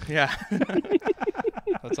 months. Yeah.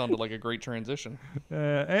 That sounded like a great transition.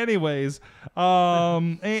 Anyways,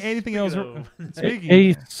 anything else? Speaking.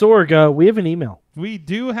 Hey, Sorg, we have an email. We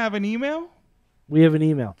do have an email? We have an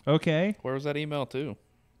email. Okay. Where was that email to?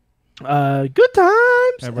 Good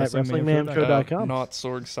times at WrestlingMayhemShow.com. Not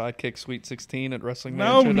Sorg Sidekick Sweet 16 at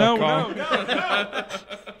WrestlingMayhemShow.com. No.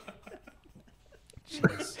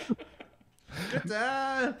 Good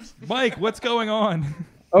times. Mike, what's going on?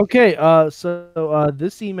 Okay, so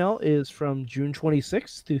this email is from June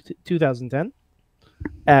 26th, 2010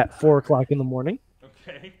 at 4 o'clock in the morning.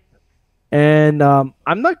 Okay. And I'm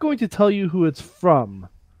not going to tell you who it's from,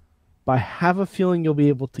 but I have a feeling you'll be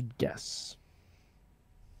able to guess.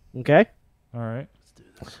 Okay? All right. Let's do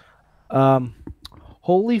this.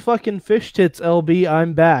 Holy fucking fish tits, LB,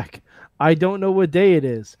 I'm back. I don't know what day it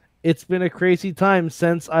is. It's been a crazy time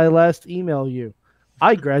since I last emailed you.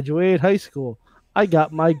 I graduated high school. I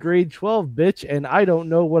got my grade 12, bitch, and I don't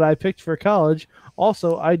know what I picked for college.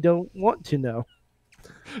 Also, I don't want to know.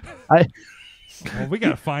 Well, we got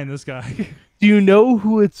to find this guy. Do you know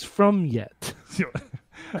who it's from yet?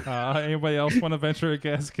 Anybody else want to venture a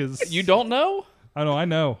guess? Cause you don't know? I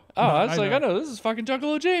know. Oh, I was like, I know. This is fucking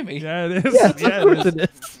Juggalo Jamie. Yeah, it is. Yeah, it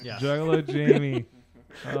is. Yeah. Juggalo Jamie.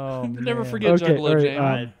 Oh, never forget Juggalo Jamie.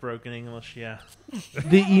 I broken English, yeah.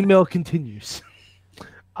 The email continues.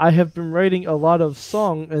 I have been writing a lot of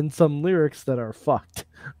song and some lyrics that are fucked.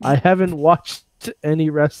 I haven't watched any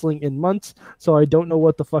wrestling in months, so I don't know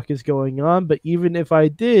what the fuck is going on, but even if I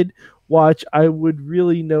did watch, I would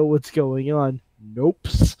really know what's going on.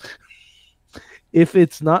 Nopes. If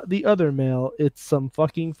it's not the other male, it's some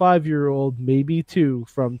fucking 5-year-old, maybe 2,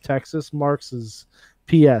 from Texas Marx's.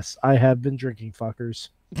 P.S. I have been drinking, fuckers.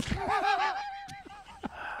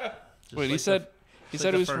 Wait, he said it was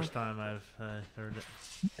the first time I've heard it.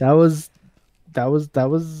 That was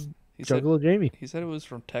Juggalo Jamie. He said it was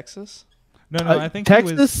from Texas. No, I think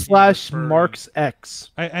Texas / Mark's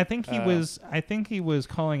X. I think he was. I think he was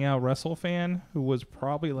calling out WrestleFan, who was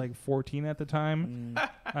probably like 14 at the time.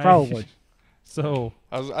 Probably. So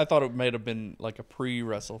I thought it might have been like a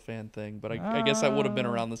pre-WrestleFan thing, but I guess that would have been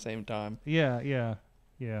around the same time. Yeah.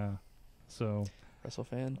 So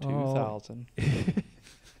WrestleFan 2000.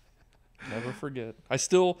 Never forget. I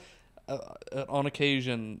still, on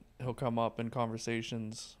occasion, he'll come up in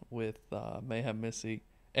conversations with Mayhem Missy,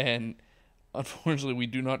 and unfortunately, we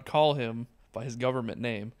do not call him by his government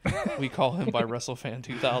name. We call him by WrestleFan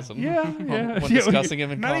 2000. When discussing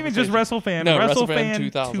him in not even just WrestleFan. No, WrestleFan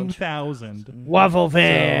 2000. 2000. Waffle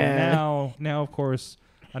fan. So now, of course,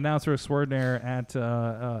 announcer extraordinaire at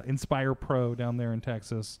Inspire Pro down there in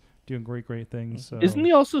Texas. Doing great things. So. Isn't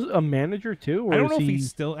he also a manager too? Or I don't know if he... he's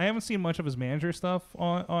still. I haven't seen much of his manager stuff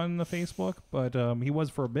on the Facebook, but he was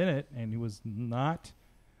for a minute, and he was not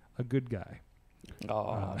a good guy.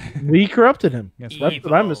 We corrupted him. Yes, that's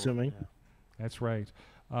what I'm assuming. Yeah. That's right.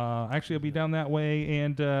 Actually, I'll be down that way,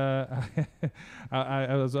 and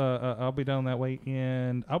I'll be down that way,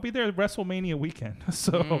 and I'll be there at WrestleMania weekend.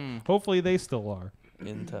 So hopefully they still are.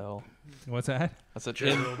 Intel. What's that? That's a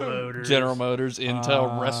General Motors. General Motors,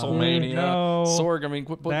 Intel, WrestleMania. No, Sorg, I mean,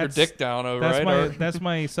 quit putting your dick down over, right? That's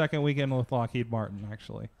my second weekend with Lockheed Martin,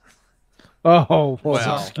 actually. Oh,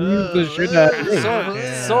 well. Excuse the shit out of me.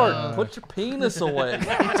 Sorg, put your penis away.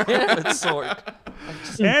 Damn it, Sorg.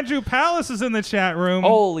 Andrew Palace is in the chat room.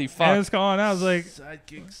 Holy fuck. And it's calling out. I was like,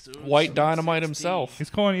 White Dynamite himself. He's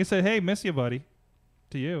calling. He said, hey, miss you, buddy.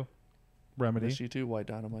 To you. Remedy. Miss you too, White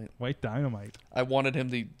Dynamite. White Dynamite. I wanted him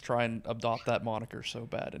to try and adopt that moniker so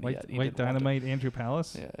bad. And White Dynamite Andrew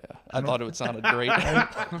Palace? Yeah. I thought it sounded great.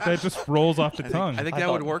 That just rolls off the tongue. I think that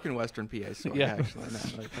would work in Western PA. So yeah.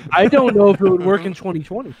 Actually, I don't know if it would work in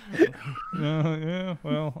 2020. Yeah,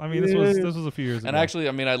 well, I mean, this was a few years ago. And actually,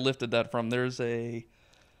 I mean, I lifted that from, there's a,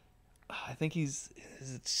 I think is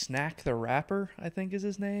it Snack the Rapper, I think is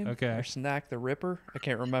his name? Okay. Or Snack the Ripper? I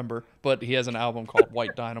can't remember. But he has an album called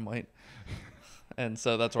White Dynamite. And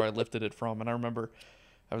so that's where I lifted it from. And I remember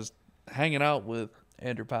I was hanging out with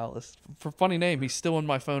Andrew Palace. For funny name, he's still in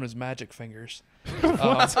my phone as Magic Fingers.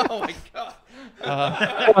 Oh, my God.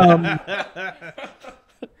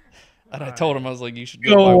 And I told him, I was like, you should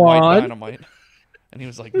go by White Dynamite. And he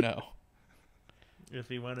was like, no. If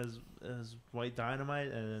he went as White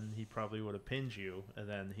Dynamite, and then he probably would have pinned you, and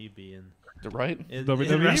then he'd be in WWE in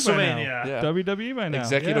WrestleMania by now. Yeah. WWE by now.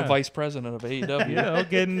 Executive Vice President of AEW. You know,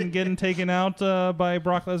 getting taken out by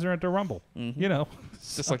Brock Lesnar at the Rumble. You know,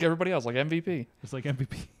 just like everybody else, like MVP. It's like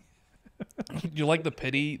MVP. You like the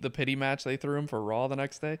pity match they threw him for Raw the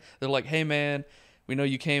next day? They're like, hey man, we know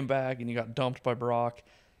you came back and you got dumped by Brock.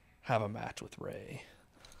 Have a match with Ray.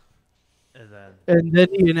 And then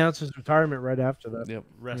he announced his retirement right after that. Yep.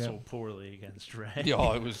 Wrestled poorly against Ray.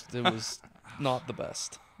 Yeah, it was not the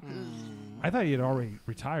best. I thought he had already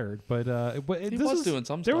retired, but he was doing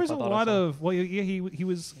some there stuff. was a lot of he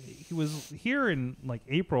was here in like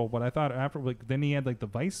April, but I thought after then he had like the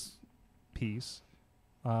Vice piece.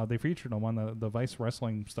 They featured him on the Vice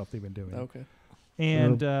wrestling stuff they've been doing. Okay.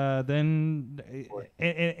 And then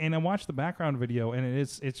I watched the background video, and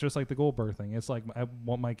it's just like the Goldberg thing. It's like I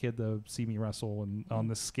want my kid to see me wrestle and on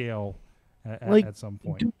this scale at some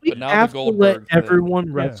point. Do we have to let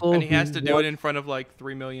everyone wrestle? And he has to do it in front of like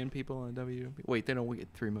 3 million people on WWE. Wait, they don't get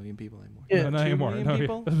 3 million people anymore. Yeah, not anymore. No,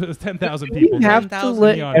 people? It's 10,000 Do people. we have to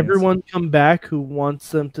let audience. everyone come back who wants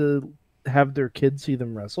them to have their kids see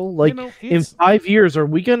them wrestle? Like, You know, in 5 years, are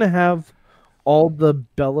we going to have all the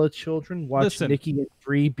Bella children watch Nikki and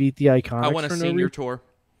Bree beat the Iconics? I want a senior tour.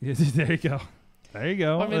 There you go. There you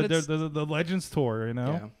go. I mean, the Legends tour, you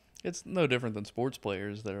know? Yeah. It's no different than sports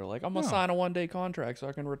players that are like, I'm going to sign a one-day contract so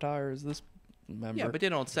I can retire as this member. Yeah, but they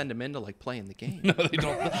don't send them in to like play in the game. No, they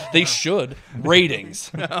don't. They should.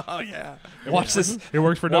 Ratings. Oh, yeah. Watch this. It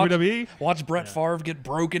works for WWE? Watch Brett Favre get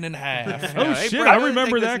broken in half. Oh, Hey, shit. Brett, I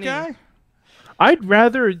remember take this that knee. guy. I'd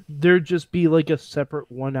rather there just be like a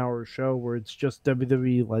separate 1 hour show where it's just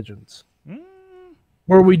WWE Legends.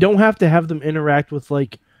 Where we don't have to have them interact with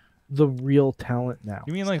like the real talent now.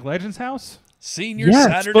 You mean like Legends House? Senior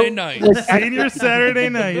Saturday night. Like, Senior Saturday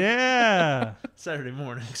night, yeah. Saturday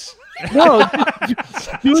mornings. No,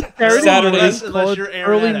 do it Saturday Saturdays. morning, Unless you're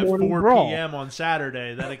airing early that at morning 4 brawl. p.m. on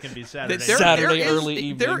Saturday, then it can be Saturday. Saturday is-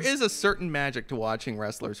 early There evenings. is a certain magic to watching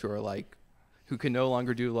wrestlers who are like, who can no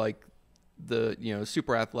longer do like the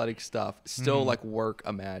super athletic stuff, still like work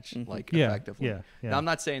a match like effectively. Yeah. Now I'm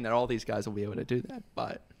not saying that all these guys will be able to do that,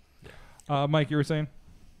 but Mike, you were saying?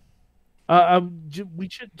 We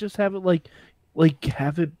should just have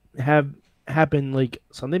it have happen like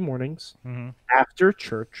Sunday mornings after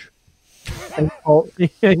church, and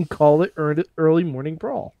call it early morning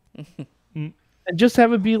brawl, and just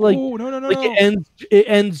have it be like, Oh, no. it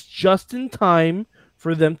ends just in time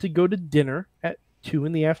for them to go to dinner at 2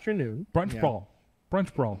 in the afternoon. Brunch brawl.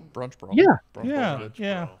 Brunch brawl. Yeah. Brunch brawl.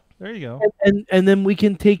 Yeah. There you go. And then we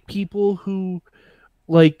can take people who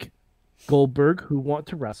like Goldberg who want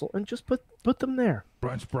to wrestle and just put them there.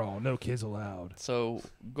 Brunch brawl, no kids allowed. So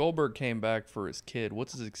Goldberg came back for his kid.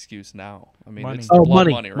 What's his excuse now? I mean, money. It's the blood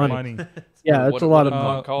money, right? Money. Yeah, it's a lot of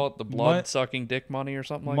money. Call it the blood sucking dick money or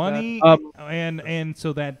something like that. Money, and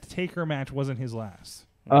so that Taker match wasn't his last.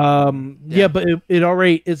 Yeah, but it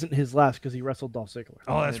already isn't his last because he wrestled Dolph Ziggler.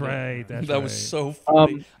 Oh, that's right. That was so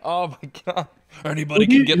funny. Oh my god! Anybody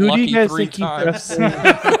can get who do lucky you guys 3 think times.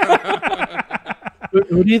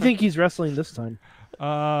 Who do you think he's wrestling this time?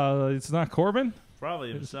 It's not Corbin.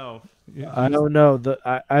 Probably himself. I don't know.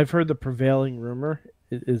 I've heard the prevailing rumor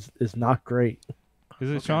is not great.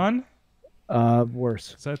 Is it Sean?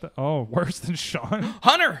 Worse. Is that worse than Sean?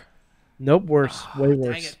 Hunter. Nope, worse. Way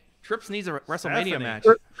worse. Dang it. Trips needs a WrestleMania match.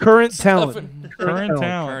 Current talent.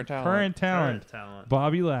 Current talent.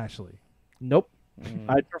 Bobby Lashley. Nope.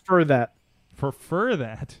 I'd prefer that.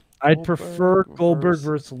 I'd prefer Goldberg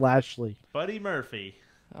versus Lashley. Buddy Murphy.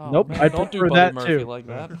 Oh, nope, man, I'd don't prefer do Buddy that Murphy too. like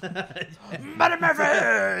that. Buddy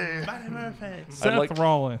Murphy. Buddy Murphy. Seth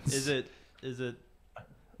Rollins. Is it?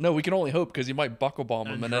 No, we can only hope because he might buckle bomb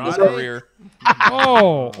him and end his Andrade? career.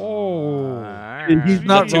 He's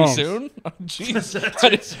not too wrong. soon. Jeez,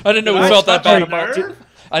 I didn't know we felt that bad about.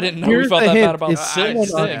 I didn't know we felt that bad about. It's someone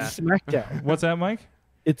on SmackDown. What's that, Mike?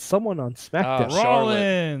 It's someone on SmackDown.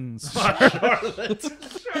 Rollins.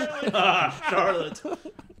 Charlotte.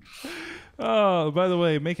 Oh, by the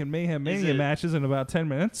way, making Mayhem Mania matches in about 10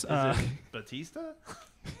 minutes. Is it Batista?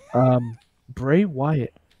 Bray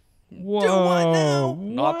Wyatt. Whoa.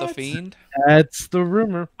 Not the Fiend? That's the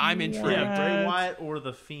rumor. I'm intrigued. Yeah, Bray Wyatt or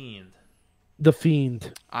the Fiend? The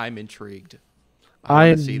Fiend. I'm intrigued. I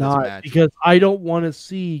am not, because I don't want to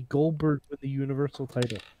see Goldberg with the Universal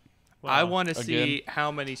title. Well, I want to see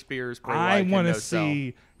how many spears Bray Wyatt I can want to no-sell.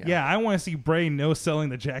 see. Yeah, I want to see Bray no-selling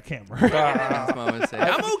the jackhammer. That's what I'm gonna say.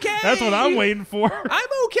 I'm okay. That's what I'm waiting for. I'm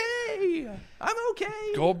okay. I'm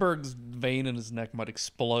okay. Goldberg's vein in his neck might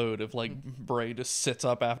explode if Bray just sits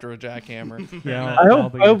up after a jackhammer. Yeah, I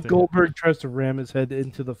hope Goldberg tries to ram his head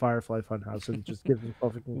into the Firefly Funhouse and just gives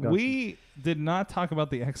himself a concussion. We did not talk about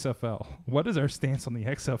the XFL. What is our stance on the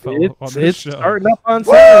XFL on this it's show? starting up on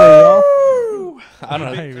Saturday, y'all. I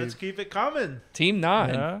don't know. Let's keep it coming. Team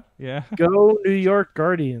 9. Yeah. Go New York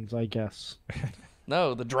Guardians, I guess.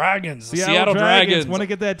 No, the Dragons. The Seattle Dragons. Want to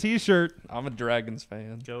get that T-shirt? I'm a Dragons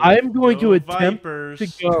fan. I'm going to attempt Vipers. to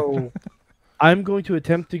go. I'm going to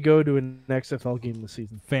attempt to go to an XFL game this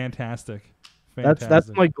season. Fantastic. That's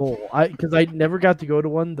my goal. Because I never got to go to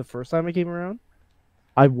one the first time I came around.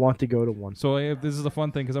 I want to go to one. So this is the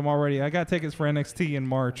fun thing because I got tickets for NXT in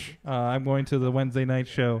March. I'm going to the Wednesday night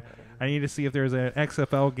show. I need to see if there's an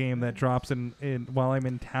XFL game that drops in while I'm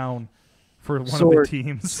in town for one of the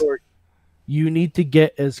teams. You need to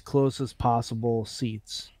get as close as possible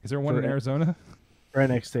seats. Is there one in Arizona? For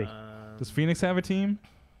NXT. Does Phoenix have a team?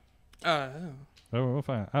 We'll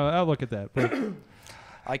find. I'll look at that. But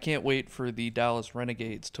I can't wait for the Dallas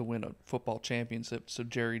Renegades to win a football championship so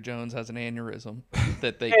Jerry Jones has an aneurysm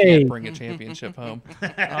that they can't bring a championship home.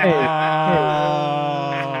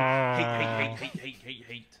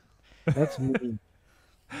 Hate. That's mean.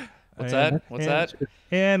 What's that?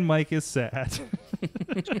 And Mike is sad.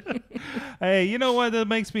 Hey, you know what? That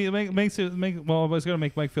makes well, I was gonna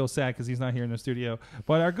make Mike feel sad because he's not here in the studio.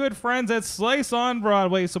 But our good friends at Slice on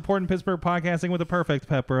Broadway supporting Pittsburgh podcasting with the perfect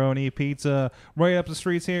pepperoni pizza right up the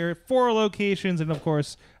streets here. 4 locations, and of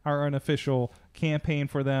course our unofficial campaign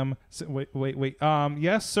for them. So, wait.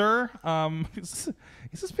 Yes, sir. Is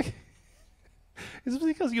this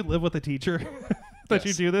because you live with a teacher? That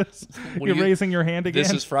you do this? You're raising your hand again?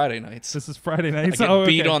 This is Friday nights. I get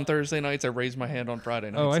beat on Thursday nights. I raise my hand on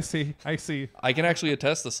Friday nights. Oh, I see. I can actually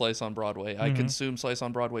attest to Slice on Broadway. I consume Slice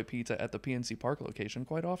on Broadway pizza at the PNC Park location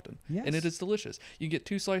quite often. Yes. And it is delicious. You get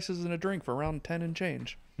 2 slices and a drink for around 10 and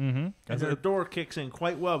change. And their door kicks in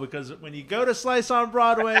quite well because when you go to Slice on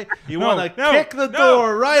Broadway, you want to kick the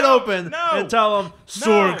door right open and tell them,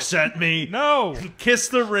 Sorg sent me. No. Kiss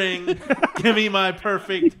the ring. Give me my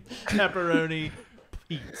perfect pepperoni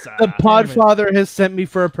pizza. The Podfather has sent me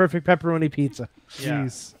for a perfect pepperoni pizza.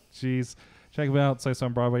 Jeez. Check them out,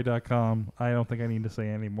 sliceonbroadway.com. I don't think I need to say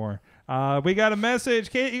any more. We got a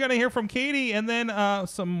message. You're going to hear from Katie, and then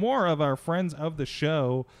some more of our friends of the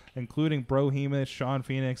show, including Brohemus, Sean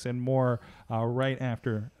Phoenix, and more right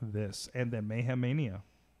after this. And then Mayhem Mania.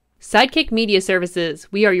 Sidekick Media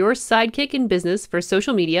Services. We are your sidekick in business for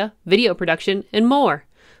social media, video production, and more.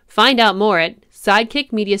 Find out more at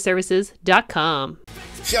sidekickmediaservices.com.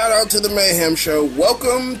 Shout out to the Mayhem Show.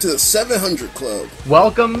 Welcome to the 700 Club.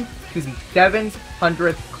 Welcome to the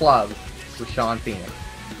 700th Club with Sean Phoenix.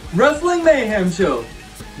 Wrestling Mayhem Show.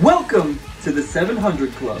 Welcome to the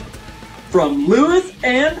 700 Club from Lewis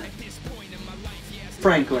and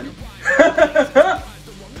Franklin.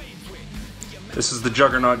 This is the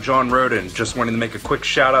Juggernaut John Roden. Just wanting to make a quick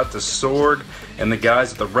shout out to Sorg and the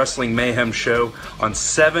guys at the Wrestling Mayhem Show on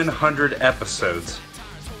 700 episodes.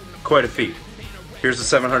 Quite a feat. Here's the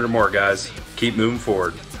 700 more, guys. Keep moving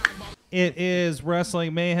forward. It is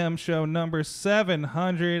Wrestling Mayhem Show number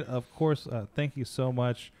 700. Of course, thank you so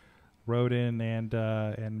much, Roden and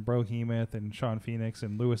Brohemoth and Sean Phoenix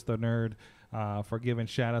and Lewis the Nerd for giving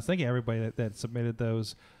shout-outs. Thank you, everybody that submitted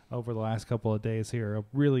those over the last couple of days here. I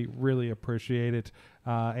really, really appreciate it.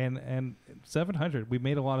 And 700, we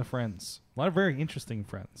made a lot of friends. A lot of very interesting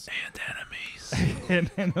friends. And enemies.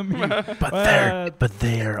 And enemies. But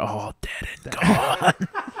they're all dead and gone.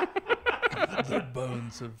 The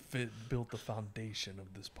bones have built the foundation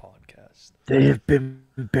of this podcast. They have been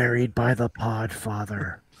buried by the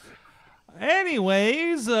Podfather.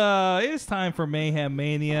 Anyways, it's time for Mayhem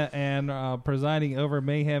Mania, and presiding over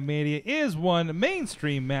Mayhem Mania is one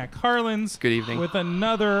mainstream Matt Carlins. Good evening. With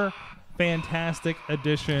another fantastic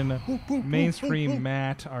edition. Mainstream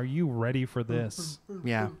Matt, are you ready for this?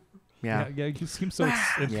 Yeah. You seem so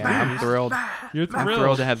enthused. Yeah, I'm thrilled. You're thrilled. I'm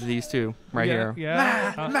thrilled to have these two here.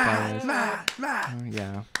 Yeah.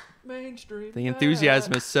 Yeah. Mainstream. The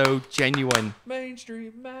enthusiasm is so genuine.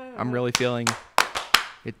 Mainstream. I'm really feeling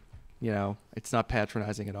it. You know, it's not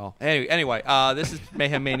patronizing at all. Anyway, this is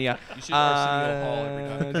Mayhem Mania. You should Arsenio Hall every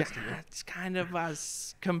time it comes to you. It's kind of a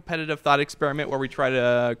competitive thought experiment where we try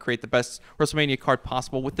to create the best WrestleMania card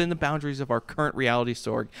possible within the boundaries of our current reality,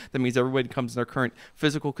 Sorg. That means everybody comes in their current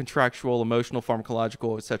physical, contractual, emotional,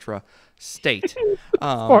 pharmacological, etc. state. We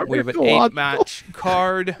have an 8-match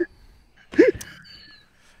card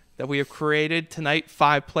that we have created. Tonight,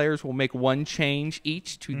 5 players will make one change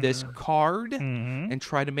each to this card and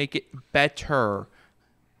try to make it better,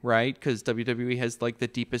 right? Because WWE has like the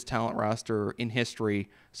deepest talent roster in history,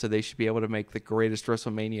 so they should be able to make the greatest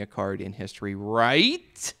WrestleMania card in history,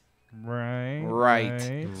 right?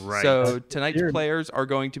 Right. So tonight's players are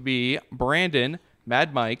going to be Brandon,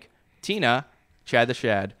 Mad Mike, Tina, Chad the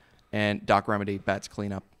Shad, and Doc Remedy, Bats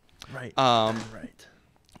Cleanup. Right. Right.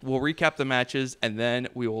 We'll recap the matches, and then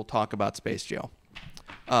we will talk about Space Jail.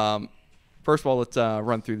 First of all, let's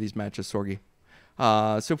run through these matches, Sorgi.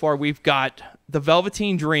 So far, we've got the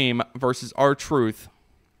Velveteen Dream versus R-Truth.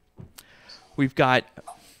 We've got...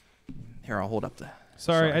 Here, I'll hold up the...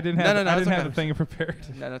 Sorry, I didn't have the thing prepared.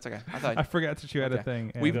 No, that's okay. I forgot that you had a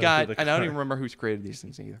thing. We've got... I don't even remember who's created these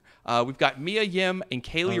things either. We've got Mia Yim and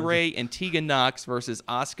Kaylee Ray and Tegan Knox versus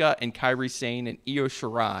Asuka and Kairi Sane and Io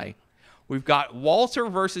Shirai. We've got Walter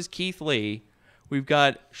versus Keith Lee. We've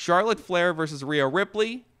got Charlotte Flair versus Rhea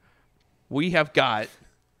Ripley. We have got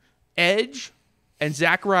Edge and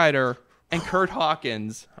Zack Ryder and Kurt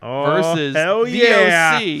Hawkins versus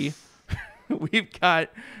the OC. We've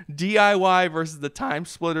got DIY versus the Time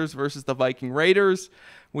Splitters versus the Viking Raiders.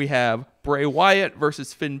 We have Bray Wyatt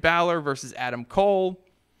versus Finn Balor versus Adam Cole.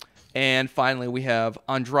 And finally, we have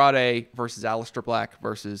Andrade versus Aleister Black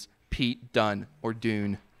versus Pete Dunne or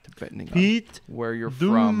Dune. Pete, where you're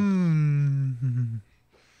from.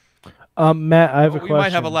 Matt, I have a question. We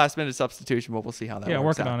might have a last-minute substitution, but we'll see how that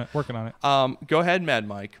works out. Working on it. Go ahead, Mad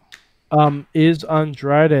Mike. Is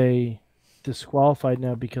Andrade disqualified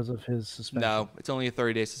now because of his suspension? No, it's only a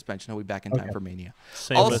 30-day suspension. He'll be back in time for Mania.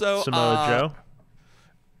 Same also, with Samoa Joe.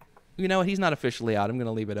 You know what? He's not officially out. I'm going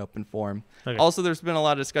to leave it open for him. Okay. Also, there's been a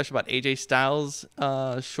lot of discussion about AJ Styles'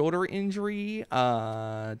 shoulder injury.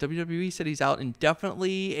 WWE said he's out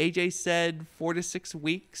indefinitely. AJ said 4 to 6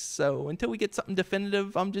 weeks. So until we get something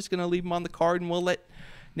definitive, I'm just going to leave him on the card, and we'll let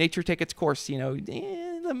nature take its course. You know,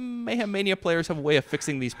 the Mayhem Mania players have a way of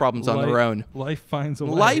fixing these problems on their own. Life finds a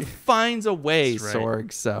way. Life finds a way, That's right.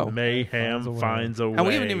 Sorg. So Mayhem finds a way. And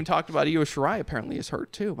we haven't even talked about Io Shirai. Apparently, is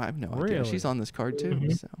hurt too. I have no idea. She's on this card too.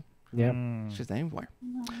 So. Yeah, she's anywhere.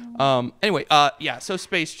 Anyway, so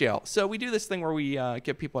Space Jail. So we do this thing where we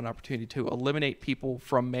give people an opportunity to eliminate people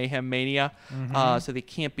from Mayhem Mania, so they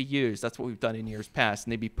can't be used. That's what we've done in years past,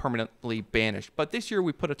 and they'd be permanently banished. But this year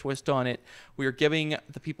we put a twist on it. We are giving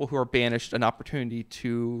the people who are banished an opportunity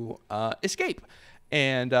to escape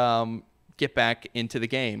and get back into the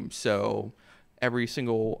game. So every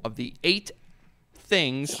single of the 8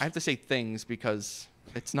 things, I have to say things because...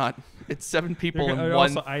 It's 7 people in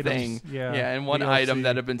one thing. And one item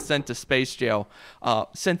that have been sent to Space Jail.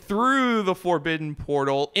 Sent through the Forbidden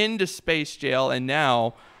Portal into Space Jail. And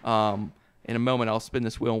now, in a moment, I'll spin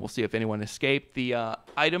this wheel and we'll see if anyone escaped. The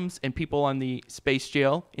items and people on the Space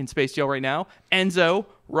Jail, right now. Enzo,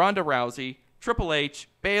 Ronda Rousey, Triple H,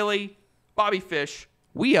 Bayley, Bobby Fish,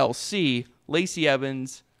 WLC, Lacey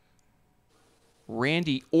Evans,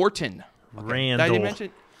 Randy Orton. Okay. Randall. Did I mention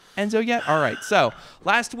Enzo yet? All right. So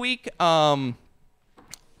last week, Tina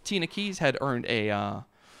Keys had earned a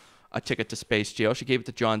ticket to Space Jail. She gave it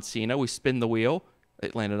to John Cena. We spin the wheel.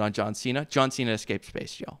 It landed on John Cena. John Cena escaped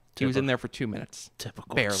Space Jail. He was in there for 2 minutes.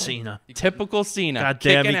 Typical Barely. Cena. Typical Cena. God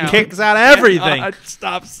damn, he Kicking kicks out everything.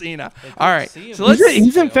 Stop Cena. All right. So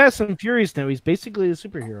He's in Fast and Furious now. He's basically a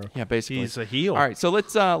superhero. Yeah, basically. He's a heel. All right, so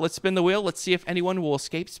let's spin the wheel. Let's see if anyone will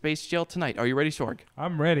escape Space Jail tonight. Are you ready, Sorg?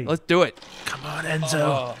 I'm ready. Let's do it. Come on,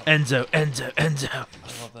 Enzo. Enzo.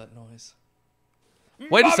 I love that noise.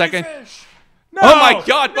 Wait a Bobby second. Fish! No! Oh my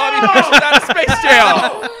God, Bobby Fish is out of Space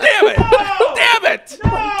Jail! Damn it! Damn it!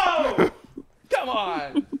 No! Come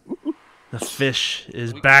on! The fish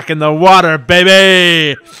is back in the water,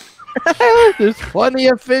 baby! There's plenty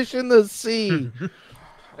of fish in the sea.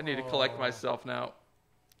 I need to collect myself now.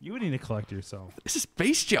 You need to collect yourself. This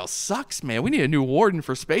Space Jail sucks, man. We need a new warden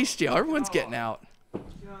for Space Jail. Everyone's getting out.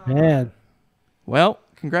 Man. Well,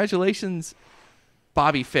 congratulations,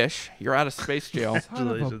 Bobby Fish. You're out of Space Jail.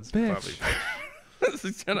 Congratulations, Bobby Fish. This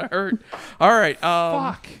is gonna hurt. All right.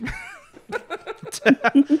 Fuck.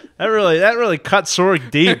 that really cut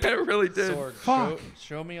Sorg deep. It really did. Sorg,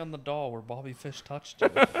 show me on the doll where Bobby Fish touched you.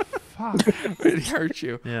 Fuck. It hurt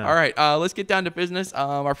you. Yeah. All right. Let's get down to business.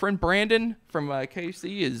 Our friend Brandon from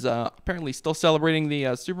KC is apparently still celebrating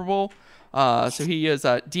the Super Bowl. So he has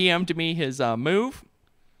DM'd me his move,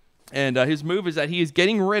 and his move is that he is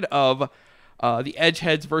getting rid of the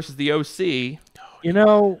Edgeheads versus the OC. You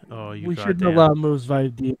know, you we shouldn't goddamn. allow moves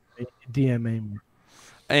via DMA.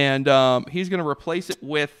 And he's going to replace it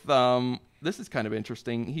with, this is kind of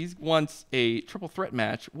interesting. He wants a triple threat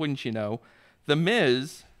match, wouldn't you know? The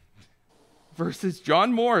Miz versus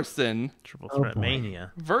John Morrison. Triple threat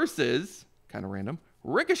mania. Versus, kind of random,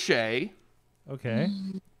 Ricochet. Okay.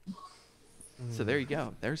 So there you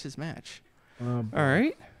go. There's his match. All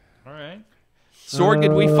right. All right. Sorg,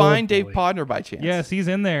 did we find Dave Podner by chance? Yes, he's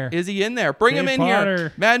in there. Is he in there? Bring him Dave in Podner.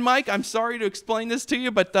 here. Mad Mike, I'm sorry to explain this to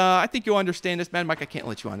you, but I think you'll understand this. Mad Mike, I can't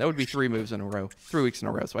let you on. That would be 3 moves in a row. 3 weeks in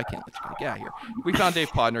a row, so I can't let you go. Get out of here. We found Dave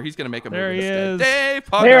Podner. He's going to make a move. There he instead. is. Dave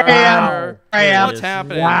Podner. There I am. What's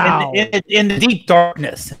happening? Wow. In the deep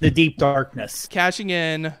darkness. The deep darkness. Cashing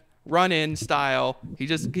in, run-in style.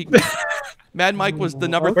 Mad Mike was the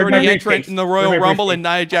number Where'd 30 my entrant briefcase? in the Royal Where'd my Rumble, and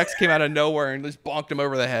Nia Jax came out of nowhere and just bonked him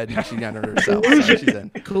over the head, and she entered herself. So she's in.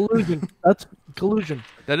 Collusion. That's collusion.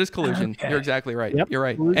 That is collusion. Okay. You're exactly right. Yep. You're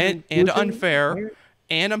right. Collusion, And collusion. unfair.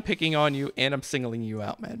 And I'm picking on you, and I'm singling you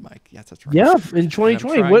out, Mad Mike. Yes, that's right. Yeah, in And I'm 2020.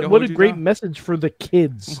 trying What to a hold you great down. message for the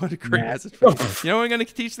kids. What a great Matt. message for you. You know what I'm going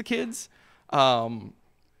to teach the kids? I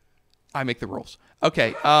make the rules.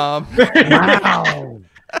 Okay. Wow.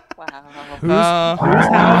 Whose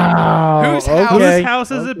Okay.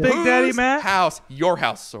 house is it, Big Daddy Whose Matt? house? Your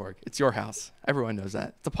house, Sorg. It's your house. Everyone knows that.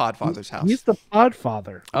 It's the Podfather's house. He's the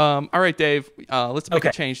Podfather. All right, Dave. Let's make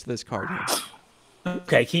a change to this card here.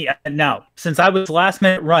 Okay, now, since I was last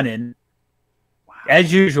minute running,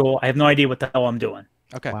 as usual, I have no idea what the hell I'm doing.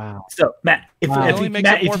 Okay. Wow. So, Matt, if Only you makes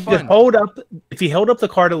it more just fun. hold up the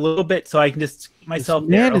card a little bit so I can just get myself This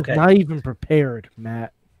man there. is Okay. not even prepared,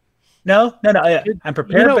 Matt. No, I'm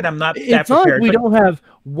prepared, You know, but I'm not that it's not prepared. like we but- don't have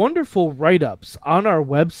wonderful write-ups on our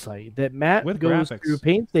website that Matt With goes graphics. through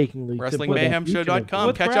painstakingly. to put on each of them. WrestlingMayhemShow.com.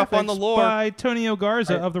 With Catch up on the graphics lore. by Tonio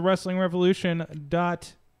Garza of the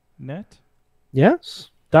WrestlingRevolution.net. Yes.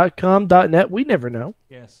 .com.net. We never know.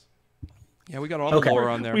 Yes. Yeah, we got all the lore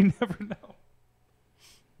on there. We never know.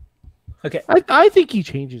 Okay. I think he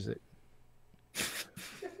changes it.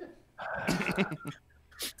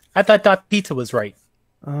 I thought Dot Pizza was right.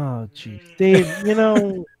 Oh, geez. Dave, you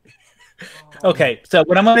know... Okay, so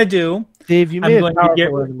what I'm going to do... Dave, you I'm may have going to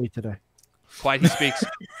powerful than me today. Quiet, he speaks.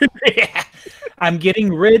 I'm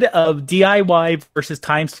getting rid of DIY versus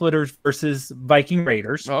Time Splitters versus Viking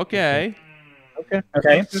Raiders. Okay.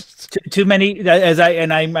 Okay. Too many,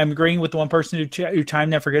 I'm agreeing with the one person who chimed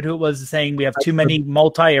in. I forget who it was, saying we have too many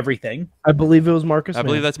multi everything. I believe it was Marcus. I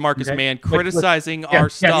believe that's Marcus Mann criticizing Yeah, our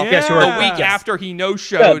stuff yes, you're right. the week Yes. after he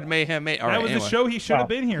no-showed Mayhem. All That right, was anyway. the show he should have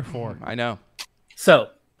been here for. I know. So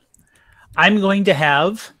I'm going to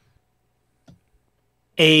have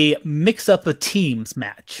a mix-up of teams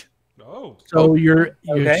match. Oh. So you're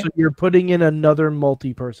Okay. putting in another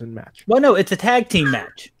multi-person match. Well, no, it's a tag team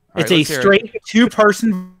match. All It's right, a let's hear it. straight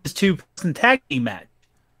two-person versus two-person tag team match.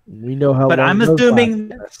 We know how. But long I'm those assuming.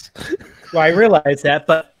 last. Well, I realize that,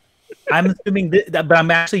 but I'm assuming that, but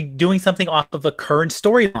I'm actually doing something off of a current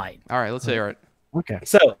storyline. All right, let's hear it. Okay.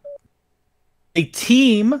 So, a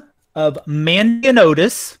team of Mandy and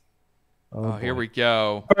Otis Oh, here we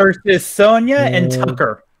go. versus Sonya and Oh.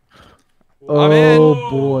 Tucker. I'm in. Oh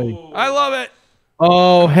boy. I love it.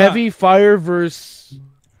 Oh, heavy fire versus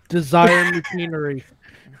desire machinery.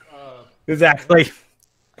 Exactly.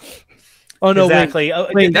 Oh no! Exactly.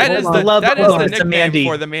 Wait, that is the nickname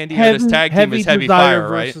for the Mandy Otis tag team is Heavy Fire,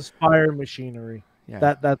 right? Versus Fire Machinery.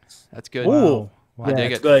 Yeah. That's good. Ooh, I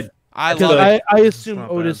dig that's it. good. I love it. I assume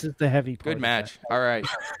Otis is the heavy. Good match. All right,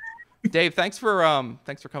 Dave. Thanks for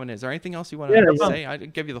coming in. Is there anything else you want to say? I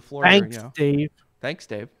give you the floor. Thanks, here, Dave. Thanks,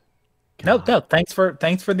 Dave. No. Thanks for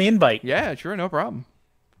the invite. Yeah, sure, no problem.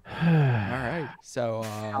 All right, so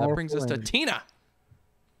that brings us to Tina,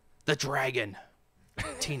 the Dragon.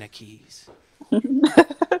 Tina Keys. Is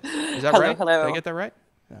that right? Hello. Did I get that right?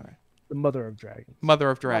 All right. The Mother of Dragons. Mother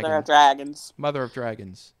of Dragons. Mother of Dragons. Mother of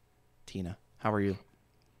Dragons. Tina, how are you?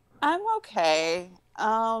 I'm okay.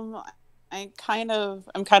 I'm kind of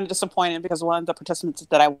disappointed because one of the participants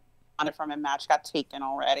that I wanted from a match got taken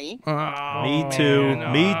already. Oh, me too.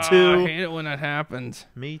 Me too. I hate it when that happens.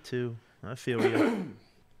 Me too. I feel you.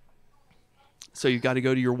 So you got to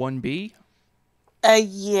go to your 1B?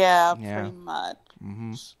 Yeah, pretty much.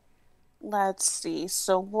 Mm-hmm. Let's see.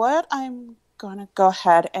 So what I'm gonna go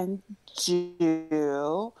ahead and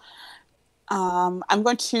do, I'm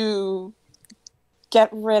going to get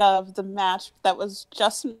rid of the match that was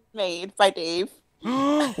just made by Dave.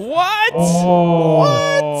 What?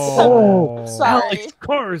 Oh, sorry. Alex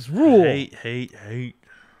Carr's rule. Hate.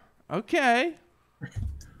 Okay.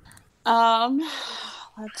 Let's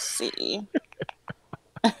see.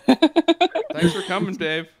 Thanks for coming,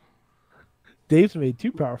 Dave. Dave's made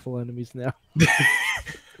 2 powerful enemies now.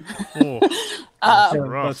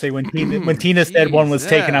 Let's say when Tina said one was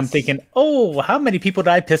taken, I'm thinking, oh, how many people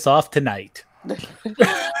did I piss off tonight? No,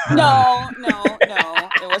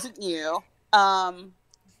 it wasn't you.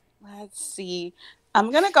 Let's see.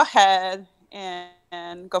 I'm gonna go ahead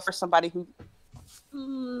and go for somebody who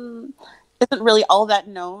isn't really all that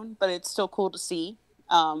known, but it's still cool to see.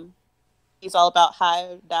 He's all about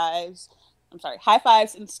high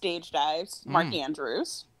fives and stage dives. Mark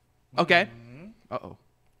Andrews. Okay. Uh-oh.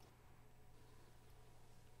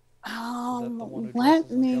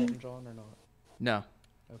 Let me. John or not? No.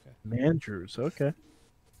 Okay. Andrews. Okay.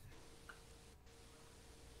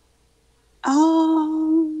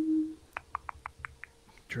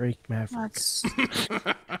 Drake Maverick.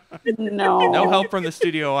 No. No help from the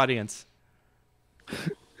studio audience.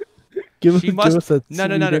 Give She us must. a No.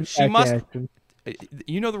 sweet She impact must. action.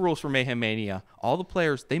 You know the rules for Mayhem Mania. All the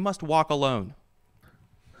players, they must walk alone.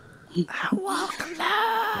 I walk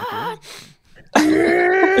alone.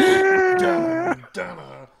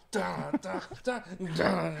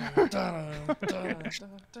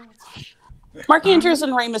 Mark Andrews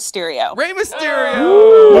and Rey Mysterio. Rey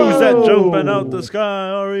Mysterio! Who's that jumping out the sky?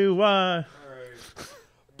 R-E-Y.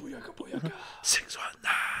 Booyaka, booyaka.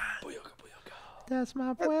 619. Booyaka, booyaka. That's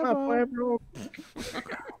my pueblo.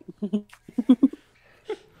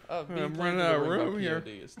 I'm running out of room here.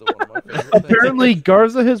 Apparently,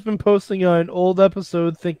 Garza has been posting an old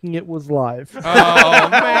episode thinking it was live. Oh,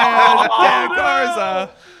 man. Yeah,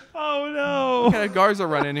 Garza. Oh, no. Look at Garza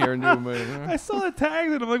run in here and do a move. I saw the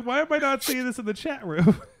tags and I'm like, why am I not seeing this in the chat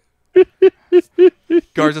room?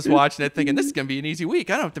 Garza's watching it thinking, this is going to be an easy week.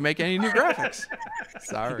 I don't have to make any new graphics.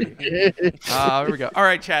 Sorry. Here we go. All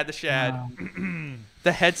right, Chad the Shad.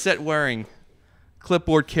 The headset wearing,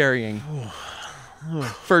 clipboard carrying,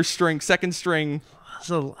 first string, second string,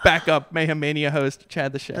 backup Mayhem Mania host,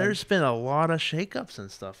 Chad the Shad. There's been a lot of shakeups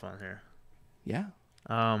and stuff on here. Yeah.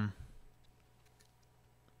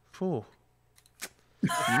 Cool.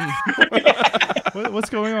 What's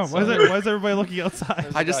going on? Why is everybody looking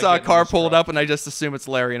outside? I just saw a car pulled up and I just assume it's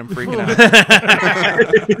Larry and I'm freaking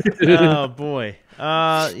out. Oh boy.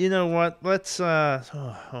 You know what? Let's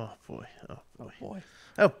oh boy.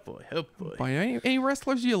 Any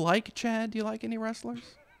wrestlers you like, Chad? Do you like any wrestlers?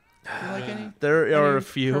 Do you like any? There are a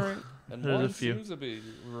few. And There's one a few. seems to be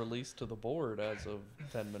released to the board as of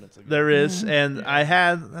 10 minutes ago. There is, and I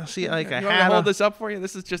had I Want me to had hold this up for you.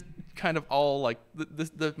 This is just kind of all like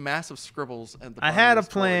the massive scribbles and the. I had a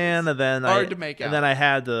plan, and then hard to make out. And then I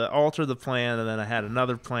had to alter the plan, and then I had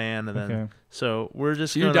another plan, and then so we're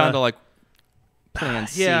just. So you're down to like plan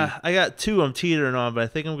C. Yeah, I got 2 I'm teetering on, but I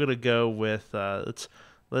think I'm gonna go with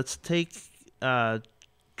let's take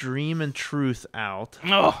Dream and Truth out.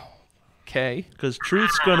 Oh. Okay. Because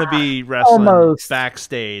Truth's gonna be wrestling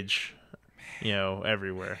backstage,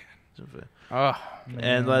 everywhere.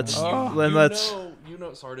 And let's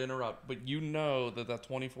sorry to interrupt, but you know that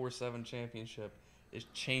 24/7 championship is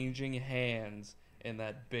changing hands in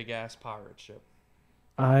that big ass pirate ship.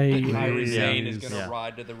 Kyrie Sane is gonna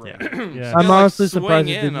ride to the ring. Yeah. I'm honestly surprised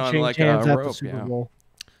it didn't change hands at the rope, Super Bowl.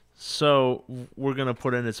 So we're gonna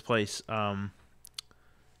put in its place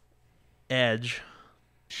Edge.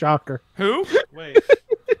 Shocker. Who? Wait.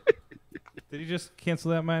 Did he just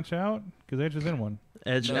cancel that match out? Because Edge is in one.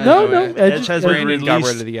 Edge. No. Edge has been Brandon released. got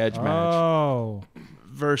rid of the Edge match. Oh.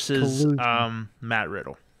 Versus Matt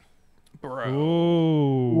Riddle. Bro.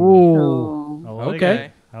 Ooh. I like Okay.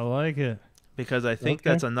 it. I like it. Because I think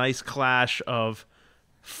that's a nice clash of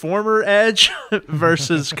former Edge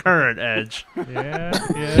versus current Edge. Yeah.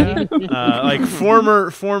 Like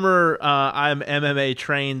former I'm MMA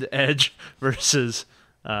trained Edge versus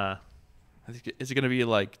Is it going to be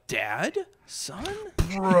like dad, son,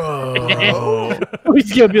 bro?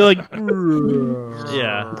 He's gonna be like,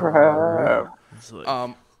 Yeah. Bro.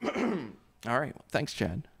 all right. Well, thanks,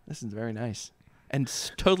 Chad. This is very nice and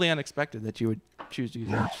totally unexpected that you would choose to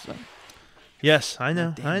use Edge. So. Yes, I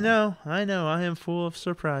know. I am full of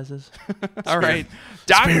surprises. All right,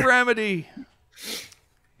 Doc Remedy.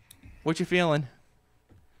 What you feeling?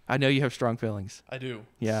 I know you have strong feelings. I do.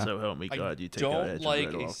 Yeah. So help me God, you take don't Edge and like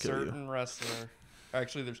Riddle, a I'll kill you. certain wrestler.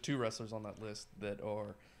 Actually, there's 2 wrestlers on that list that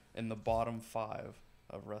are in the bottom 5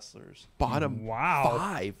 of wrestlers. Bottom 5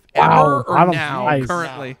 Wow. ever or Bottom now? 5.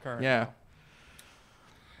 Currently, Current yeah.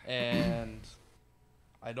 now. And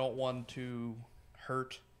I don't want to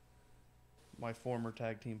hurt my former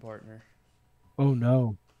tag team partner, oh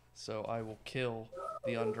no. so I will kill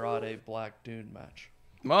the Andrade Black Dune match.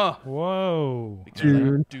 Whoa. Because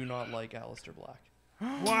Dude. I do not like Aleister Black.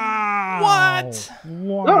 Wow. What?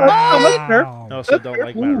 Oh, that's fair. Also, don't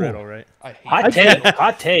like Matt Riddle, right? I hate Hot take.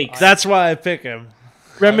 Hot take. That's why I pick him.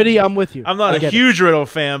 Remedy, I'm with you. I'm not I a get it. huge Riddle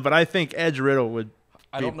fan, but I think Edge Riddle would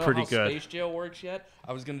I be don't know pretty how good. Space Jail works yet.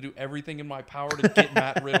 I was going to do everything in my power to get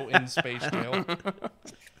Matt Riddle in Space Jail.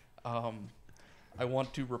 I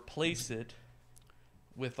want to replace it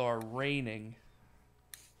with our reigning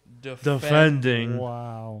Defending.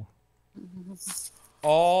 Wow.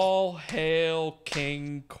 All hail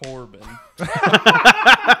King Corbin.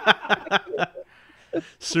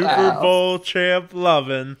 Super Bowl champ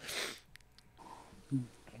loving.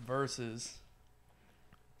 Versus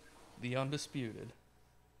the undisputed,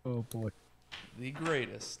 Oh boy. the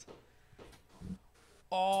greatest.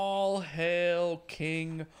 All hail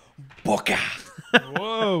King Booker.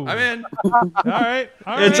 Whoa. I'm in. All right.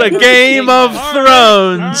 It's a Game of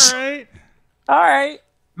Thrones. All right. All right.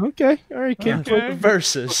 Okay. All right, Kim. Okay.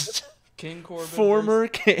 Versus King Corbin. former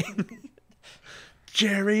king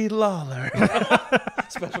Jerry Lawler.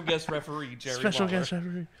 Special guest referee Jerry Special Lawler. guest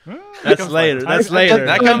referee. That's later. That's I- later.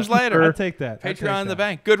 That comes later. I'll take that. I'll take Patreon in the that.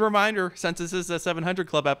 bank. Good reminder, since this is a 700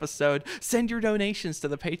 Club episode, send your donations to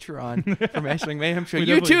the Patreon for Wrestling Mayhem Show. We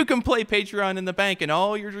You definitely- too can play Patreon in the bank, and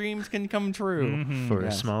all your dreams can come true. For a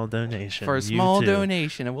Yes. small donation. For a you small too.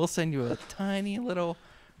 donation, and we'll send you a tiny little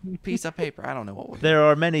piece of paper. I don't know what we'll do. There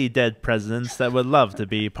are many dead presidents that would love to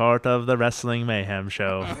be part of the Wrestling Mayhem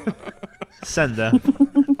Show. Send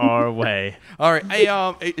them our way. All right. Hey,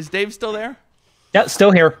 is Dave still there? Yeah, still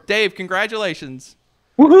here. Dave, congratulations.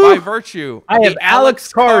 Woohoo! By virtue I of have the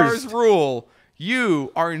Alex Cars. rule,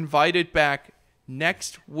 you are invited back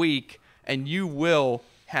next week, and you will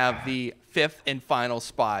have the 5th and final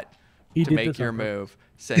spot He to did make this your on purpose. move.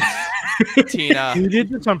 Since Tina, You did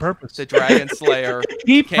this on purpose. the Dragon Slayer,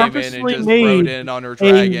 He came in and purposely just made rode in on her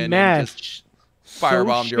dragon a and match just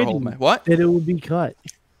firebombed so your whole shitty match. What? That it would be cut.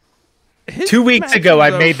 His 2 weeks match ago,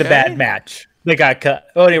 was I made the okay. bad match. They got cut.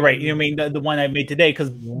 Oh, right. You know what I mean? The one I made today,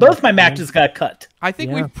 because both my matches got cut. I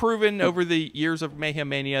think Yeah. we've proven over the years of Mayhem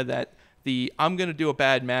Mania that the I'm going to do a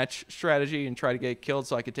bad match strategy and try to get killed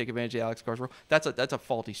so I can take advantage of the Alex Cars rule. That's a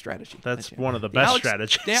faulty strategy. That's one of the best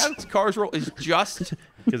strategies. The Alex Cars rule is just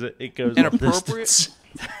Because it goes inappropriate. distance.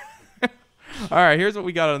 All right, here's what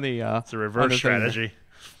we got on the. It's a reverse strategy.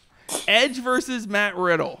 Edge versus Matt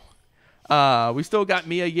Riddle. We still got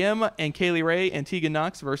Mia Yim and Kaylee Ray and Tegan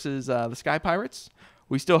Knox versus the Sky Pirates.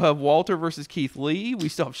 We still have Walter versus Keith Lee. We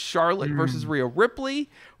still have Charlotte versus Rhea Ripley.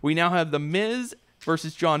 We now have The Miz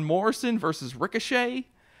versus John Morrison versus Ricochet.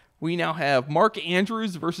 We now have Mark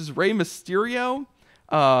Andrews versus Rey Mysterio.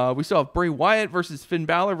 We still have Bray Wyatt versus Finn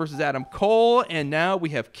Balor versus Adam Cole. And now we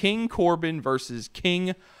have King Corbin versus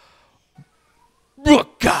King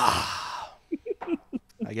Booker. I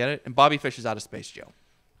get it. And Bobby Fish is out of Space Jail.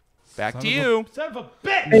 Back to you. Son of a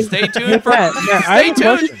bitch. Stay tuned for Matt, I have a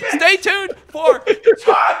question. Stay tuned for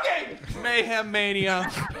Talking Mayhem Mania.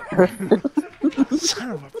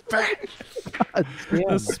 Son of a bitch.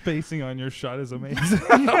 The spacing on your shot is amazing.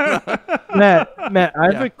 Matt, I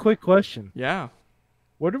have Yeah. a quick question. Yeah.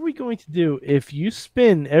 What are we going to do if you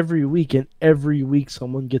spin every week and every week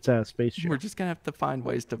someone gets out of Space Jail? We're just going to have to find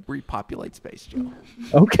ways to repopulate Space Jail.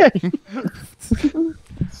 Okay. I'm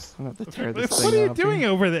gonna have to tear this What thing are you up doing here.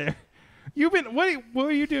 over there? What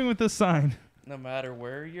are you doing with this sign? No matter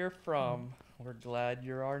where you're from, we're glad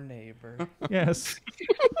you're our neighbor. Yes.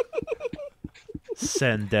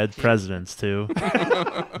 Send dead presidents to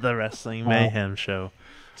the Wrestling Mayhem Show.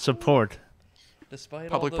 Support. Despite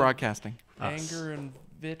public all the broadcasting. anger and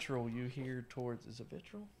vitriol you hear towards, is it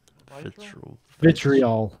vitriol?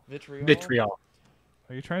 Vitriol. Vitriol.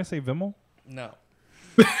 Are you trying to say Vimmel? No.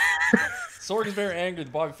 Sorg is very angry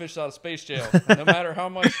that Bobby Fish is out of space jail. No matter how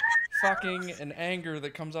much fucking and anger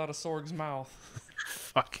that comes out of Sorg's mouth.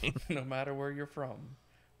 Fucking. No matter where you're from,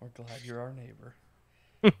 we're glad you're our neighbor.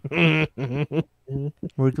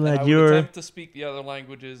 We're glad I would you're. attempt to speak the other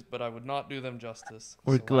languages, but I would not do them justice.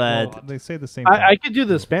 We're so glad. They say the same. I could do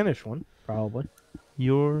the Spanish one, probably.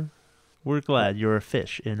 We're glad you're a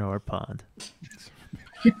fish in our pond.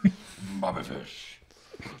 Bobby Fish.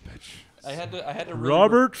 I had to really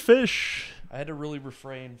Robert Fish. I had to really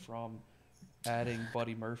refrain from adding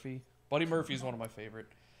Buddy Murphy. Buddy Murphy is one of my favorite.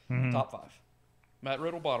 Top 5. Matt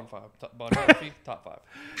Riddle, bottom 5. Buddy Murphy, top 5.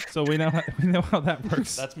 So we know how that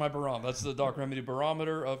works. That's my barometer. That's the Dark Remedy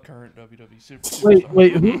barometer of current WWE Super.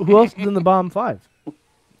 Wait. Who else is in the bottom 5?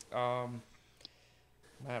 Matt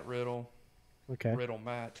Riddle. Okay. Riddle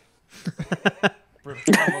Matt.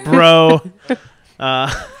 Bro.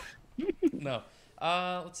 No.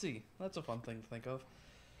 Let's see. That's a fun thing to think of.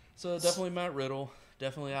 So definitely Matt Riddle.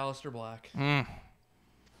 Definitely Aleister Black.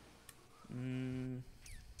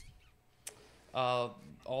 All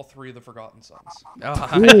 3 of the Forgotten Sons.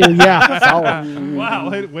 Ooh, yeah. Solid. Wow,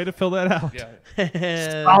 way to fill that out. Yeah.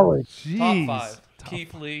 Solid. Jeez. Top 5.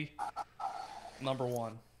 Keith Lee. Number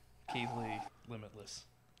 1. Keith Lee. Limitless.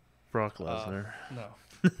 Brock Lesnar. No.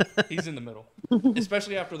 He's in the middle.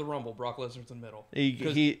 Especially after the Rumble. Brock Lesnar's in the middle.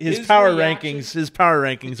 His power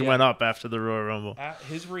rankings went up after the Royal Rumble.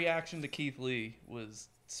 His reaction to Keith Lee was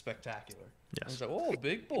spectacular. Yes. He was like, "Oh,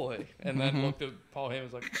 big boy," and then looked at Paul Heyman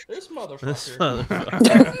and was like, "This motherfucker." This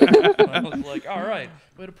motherfucker. I was like, "All right,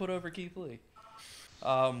 way to put over Keith Lee."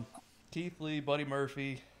 Keith Lee, Buddy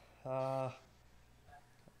Murphy,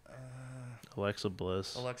 Alexa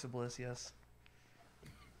Bliss. Alexa Bliss, yes.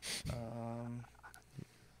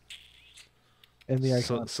 And the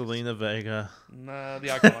Iconics. Selena Vega. Nah, the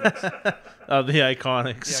Iconics. Oh, the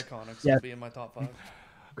Iconics. The Iconics Yeah. will be in my top 5.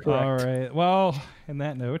 All right. Well, in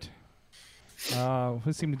that note,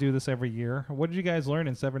 we seem to do this every year. What did you guys learn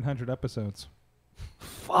in 700 episodes?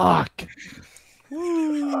 Fuck.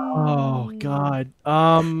 Oh God.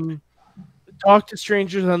 Talk to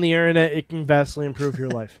strangers on the internet. It can vastly improve your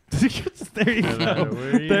life. There you go.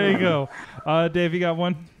 There you go. Dave, you got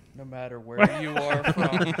one? No matter where you are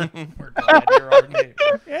from, we're glad you're our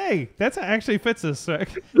neighbor. Hey, that actually fits us.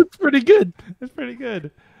 That's pretty good. That's pretty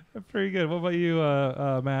good. That's pretty good. What about you,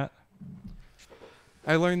 Matt?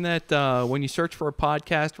 I learned that when you search for a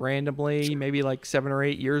podcast randomly, maybe like 7 or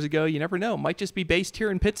 8 years ago, you never know. It might just be based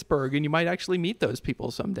here in Pittsburgh, and you might actually meet those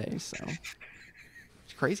people someday. So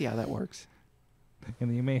it's crazy how that works.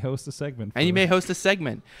 And you may host a segment. And you may host a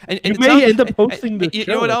segment. And you may end up hosting the You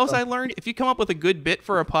show know what or else I something. learned? If you come up with a good bit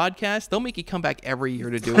for a podcast, they'll make you come back every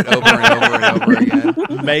year to do it over and over and over again.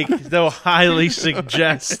 They'll highly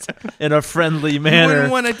suggest in a friendly You manner.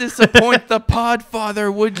 wouldn't want to disappoint the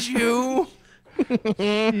Podfather, would you?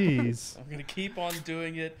 Jeez. I'm gonna keep on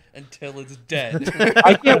doing it until it's dead.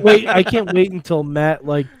 I can't wait. I can't wait until Matt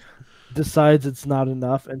decides it's not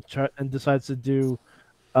enough and decides to do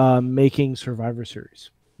making Survivor Series,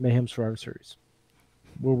 Mayhem Survivor Series,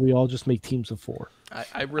 where we all just make teams of 4.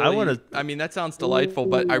 I mean, that sounds delightful,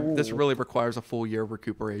 but this really requires a full year of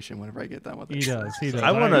recuperation whenever I get done with it. He does.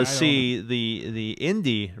 I want to see the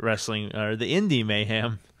Indy Wrestling or the Indy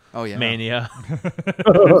Mayhem. Oh yeah, Mania. There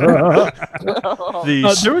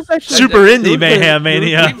was actually Super Indy Mayhem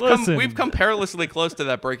Mania. We've come perilously close to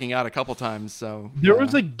that breaking out a couple times. So there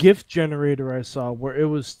was a GIF generator I saw where it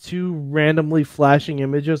was 2 randomly flashing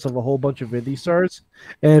images of a whole bunch of indie stars,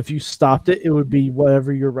 and if you stopped it, it would be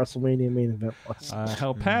whatever your WrestleMania main event was.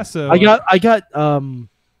 El Paso. I got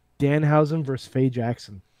Danhausen versus Faye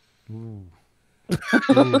Jackson. Ooh.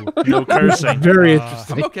 No cursing. Very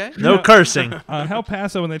interesting. Okay. No cursing. El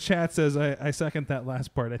Paso in the chat says, I second that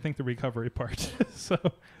last part. I think the recovery part. So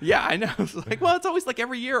yeah, I know. It's like, well, it's always like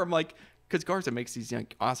every year. I'm like, because Garza makes these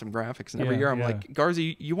awesome graphics, and every year I'm like, Garza,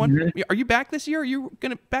 you want? Are you back this year? Are you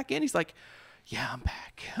gonna back in? He's like, yeah, I'm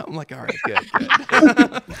back. I'm like, all right, good.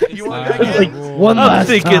 You want back in? I'm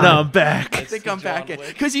thinking I'm back. I think I'm back in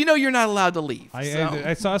because you're not allowed to leave.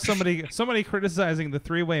 I saw somebody criticizing the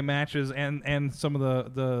 3-way matches and some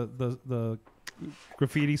of the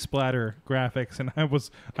graffiti splatter graphics, and I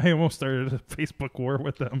almost started a Facebook war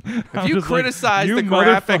with them. If you criticize the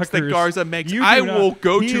graphics that Garza makes, I will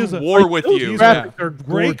go to war with you. Graphics are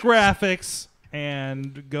great graphics,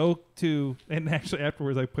 and actually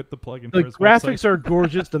afterwards I put the plug in. The for his graphics website. are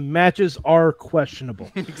gorgeous. The matches are questionable.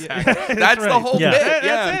 Exactly. That's the whole bit.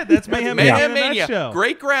 That's it. That's Mayhem Mania. Show.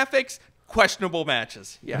 Great graphics, questionable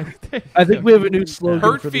matches. Yeah. I think we have a new slogan.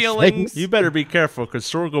 Hurt for this feelings. You better be careful because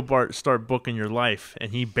Sorg will start booking your life,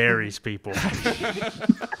 and he buries people.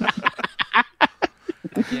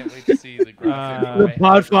 I can't wait to see the graphic. The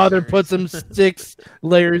Podfather puts him 6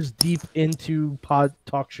 layers deep into Pod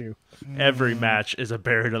Talk Show. Every match is a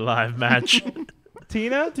buried alive match.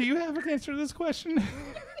 Tina, do you have an answer to this question?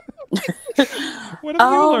 What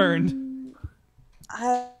have you learned?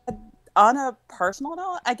 On a personal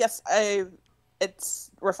note, I guess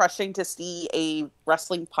it's refreshing to see a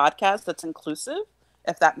wrestling podcast that's inclusive,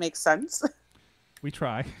 if that makes sense. We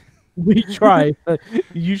try. We try.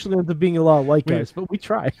 Usually ends up being a lot of white guys, but we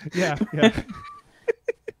try. Yeah.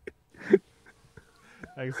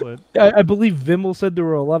 Excellent. I believe Vimmel said there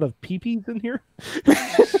were a lot of peepees in here.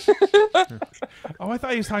 Oh, I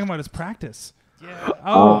thought he was talking about his practice. Yeah.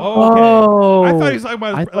 Oh, okay. I thought he was talking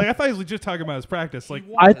about I thought he was legit talking about his practice. Like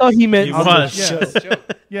I thought he meant he was.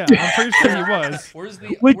 Yeah, I'm pretty sure he was. Where's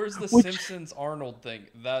the Simpsons Arnold thing?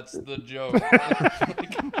 That's the joke.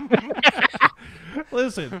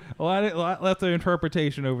 Listen, a lot left of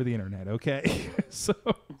interpretation over the internet. Okay, so,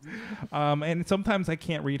 and sometimes I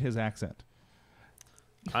can't read his accent.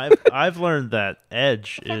 I've learned that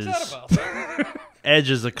Edge is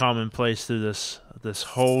a commonplace through this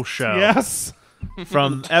whole show. Yes.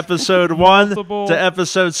 From episode 1 to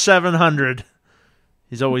episode 700,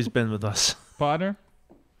 he's always been with us. Partner.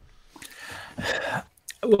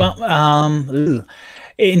 Well,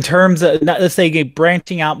 in terms of, let's say,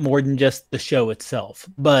 branching out more than just the show itself,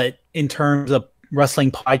 but in terms of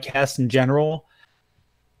wrestling podcasts in general,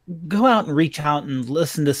 go out and reach out and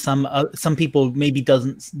listen to some people maybe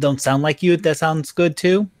don't sound like you. That sounds good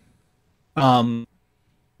too.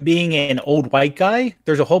 Being an old white guy,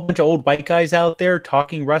 there's a whole bunch of old white guys out there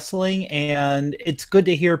talking wrestling, and it's good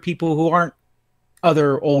to hear people who aren't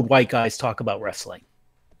other old white guys talk about wrestling.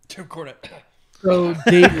 Tim Cornette. So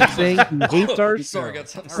Dave is saying he hates ours? Sorry, I got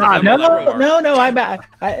something. But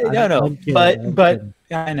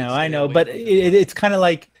I know, but it's kind of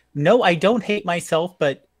like, no, I don't hate myself,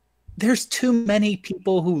 but there's too many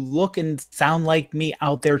people who look and sound like me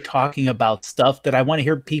out there talking about stuff that I want to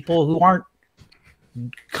hear people who aren't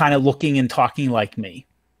kind of looking and talking like me.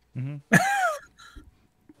 Mm-hmm.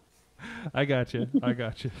 I got you.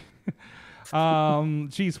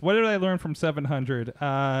 Geez, what did I learn from 700?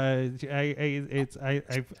 I've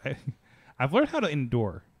learned how to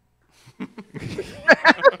endure.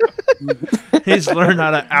 He's learned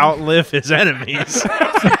how to outlive his enemies.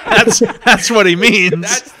 That's what he means.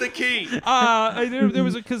 That's the key. There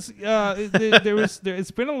was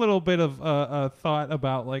it's been a little bit of thought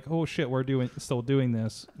about like, oh shit, we're still doing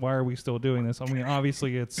this. Why are we still doing this? I mean,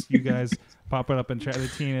 obviously it's you guys popping up in chat, the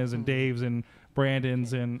Tinas and Daves and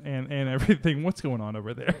Brandon's and everything. What's going on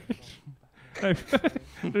over there?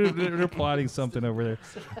 they're plotting something over there,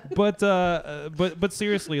 but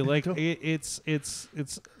seriously, like it's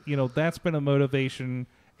that's been a motivation,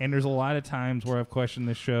 and there's a lot of times where I've questioned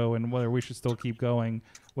this show and whether we should still keep going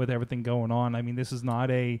with everything going on. I mean, this is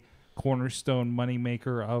not a cornerstone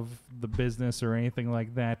moneymaker of the business or anything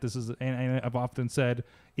like that. This is, and I've often said,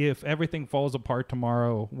 if everything falls apart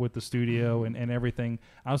tomorrow with the studio and everything,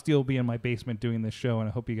 I'll still be in my basement doing this show, and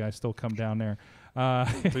I hope you guys still come down there.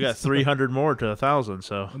 We got 300 more to 1,000,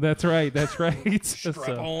 so that's right. Strap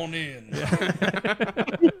on in,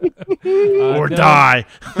 or die.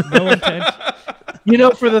 No intent.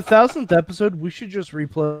 For the 1,000th episode, we should just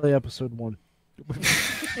replay episode 1.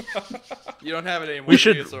 You don't have it anymore. We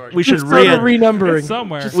should renumbering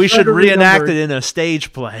somewhere. We should reenact it in a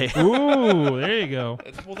stage play. Ooh, there you go.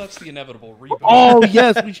 Well, that's the inevitable reboot. Oh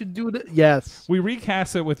yes, we should do it. Yes, we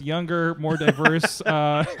recast it with younger, more diverse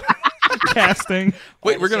casting.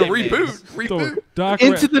 Wait, we're gonna reboot. Doc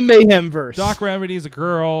into the Mayhemverse. Doc Remedy's a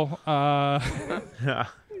girl. Yeah.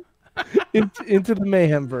 into the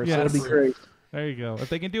Mayhemverse. Yes. That'd be great. There you go. If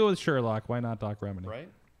they can do it with Sherlock, why not Doc Remedy? Right.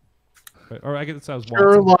 Or I guess it sounds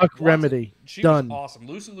Sherlock Remedy. She Done. was awesome.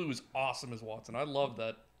 Lucy Liu was awesome as Watson. I loved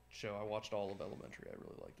that show. I watched all of Elementary. I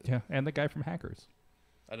really liked it. Yeah, and the guy from Hackers.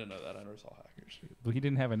 I didn't know that. I never saw Hackers. Well, he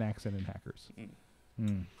didn't have an accent in Hackers.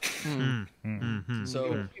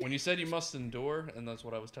 So when you said you must endure, and that's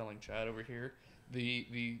what I was telling Chad over here,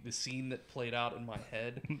 the scene that played out in my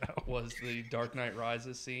head was the Dark Knight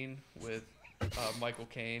Rises scene with Michael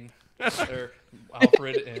Caine, or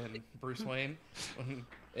Alfred and Bruce Wayne,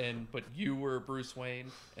 but you were Bruce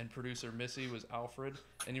Wayne and producer Missy was Alfred,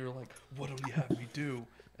 and you were like, "What'll you have me do?"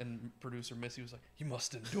 And producer Missy was like, "You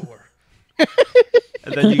must endure."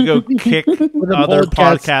 And then you go kick other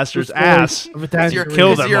podcasters' ass.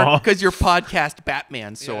 Kill them all. Because you're podcast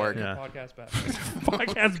Batman, Sorg. Yeah. Podcast Batman.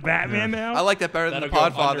 Podcast Batman now? I like that better than the That'll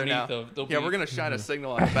go Podfather now. underneath Yeah, we're going to shine a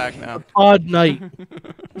signal on the back now. Pod Night.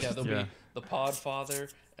 Yeah, there'll be the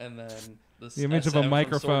Podfather, and then the image of a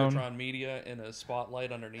microphone. Sorgatron Media and a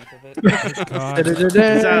spotlight underneath of it. Is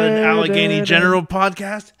that an Allegheny General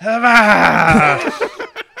podcast?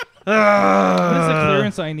 What is the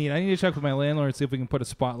clearance I need? I need to check with my landlord, see if we can put a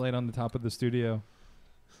spotlight on the top of the studio.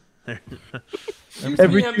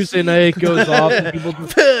 Every Tuesday night it goes off and people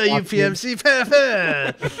just UPMC.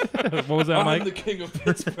 What was that, Mike? I'm the king of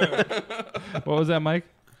Pittsburgh. What was that, Mike?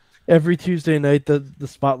 Every Tuesday night the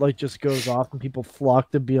spotlight just goes off and people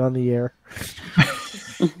flock to be on the air.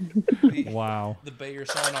 Wow. The Bayer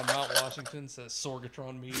sign on Mount Washington says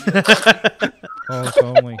Sorgatron Media. Oh, if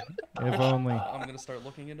only. If only. I'm gonna start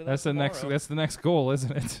looking into that. That's the next goal,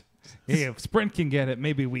 isn't it? Hey, if Sprint can get it,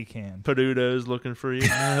 maybe we can. Peduto's looking for you.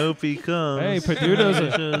 I hope he comes. Hey, Peduto's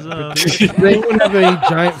Does anyone have any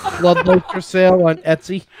giant floodlight for sale on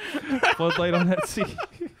Etsy? Floodlight on Etsy.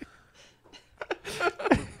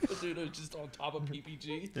 Peduto's just on top of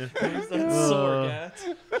PPG. Where's that Sorg at?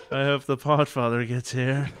 I hope the Podfather gets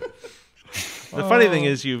here. The funny thing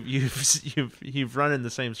is, you've run in the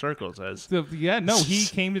same circles as. He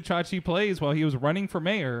came to Chachi Plays while he was running for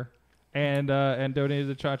mayor, and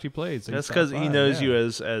donated to Chachi Plays. So that's because he knows you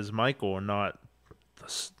as Michael and not.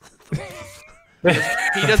 He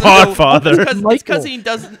doesn't Podfather. It's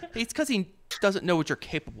because he doesn't know what you're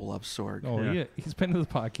capable of, Sorg. Oh, yeah. He's been to the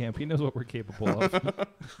pod camp. He knows what we're capable of.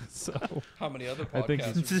 So how many other I think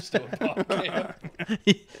podcasts are still in pod camp?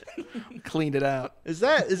 Cleaned it out. Is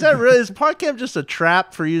that really? Is PodCamp just a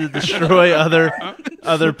trap for you to destroy other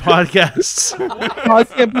podcasts?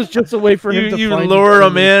 PodCamp was just a way for him to you find lure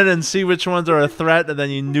them in and see which ones are a threat, and then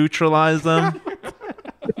you neutralize them.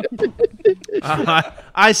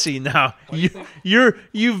 I see now.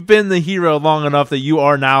 You've been the hero long enough that you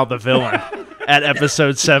are now the villain at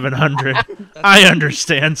episode 700. I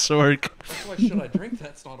understand, Sorg. Why should I drink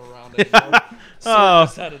that's not around anymore? Sorg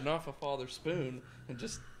just had enough of Father Spoon and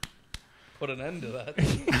just put an end to that.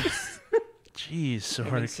 Jeez,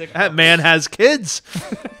 Sorg. That man has kids.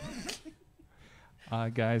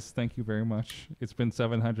 Guys, thank you very much. It's been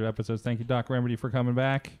 700 episodes. Thank you, Doc Remedy, for coming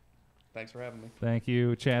back. Thanks for having me. Thank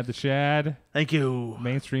you, Chad the Shad. Thank you.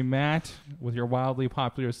 Mainstream Matt, with your wildly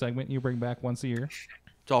popular segment you bring back once a year.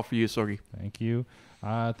 It's all for you, Sorgy. Thank you.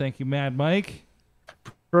 Thank you, Mad Mike.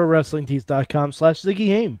 ProWrestlingTees.com/Ziggy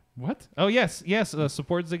Haim. What? Oh, yes.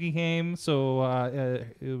 Support Ziggy Haim. So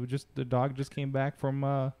it was just the dog just came back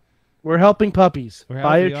from... We're helping puppies.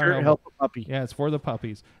 Buy a shirt, help a puppy. Yeah, it's for the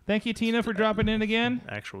puppies. Thank you, Tina, for dropping in again.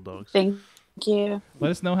 Actual dogs. Thank you.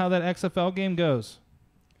 Let us know how that XFL game goes.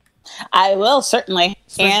 I will, certainly.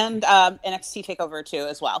 And NXT TakeOver, too,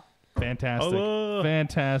 as well. Fantastic. Hello.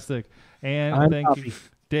 Fantastic. And I'm thank you,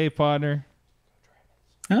 Dave Podner.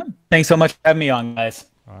 Thanks so much for having me on, guys.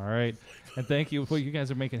 All right. And thank you. Well, you guys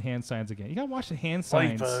are making hand signs again. You got to watch the hand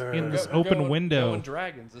signs in this open window. Going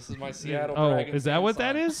Dragons. This is my Seattle Dragons. Dragons. Is that what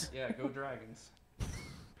sign. that is? Yeah, go Dragons.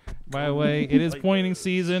 By the way, it is pointing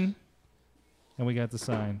season. And we got the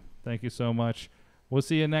sign. Thank you so much. We'll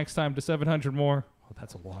see you next time to 700 more. Oh,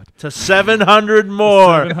 that's a lot. To 700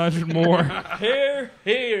 more. 700 more. Here,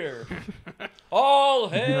 here. All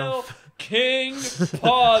hail King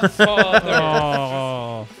Podfather.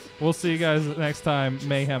 Oh. We'll see you guys next time.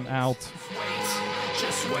 Mayhem out.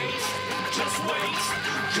 Just wait. Just wait.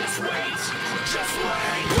 Just wait. Just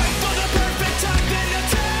wait. Wait for the perfect time, then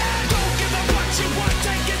attack. Don't give up what you want,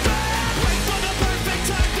 take it back. Wait for the perfect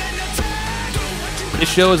time, then attack. Do what you This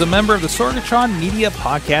show is a member of the Sorgatron Media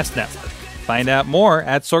Podcast Network. Find out more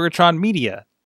at sorgatronmedia.com.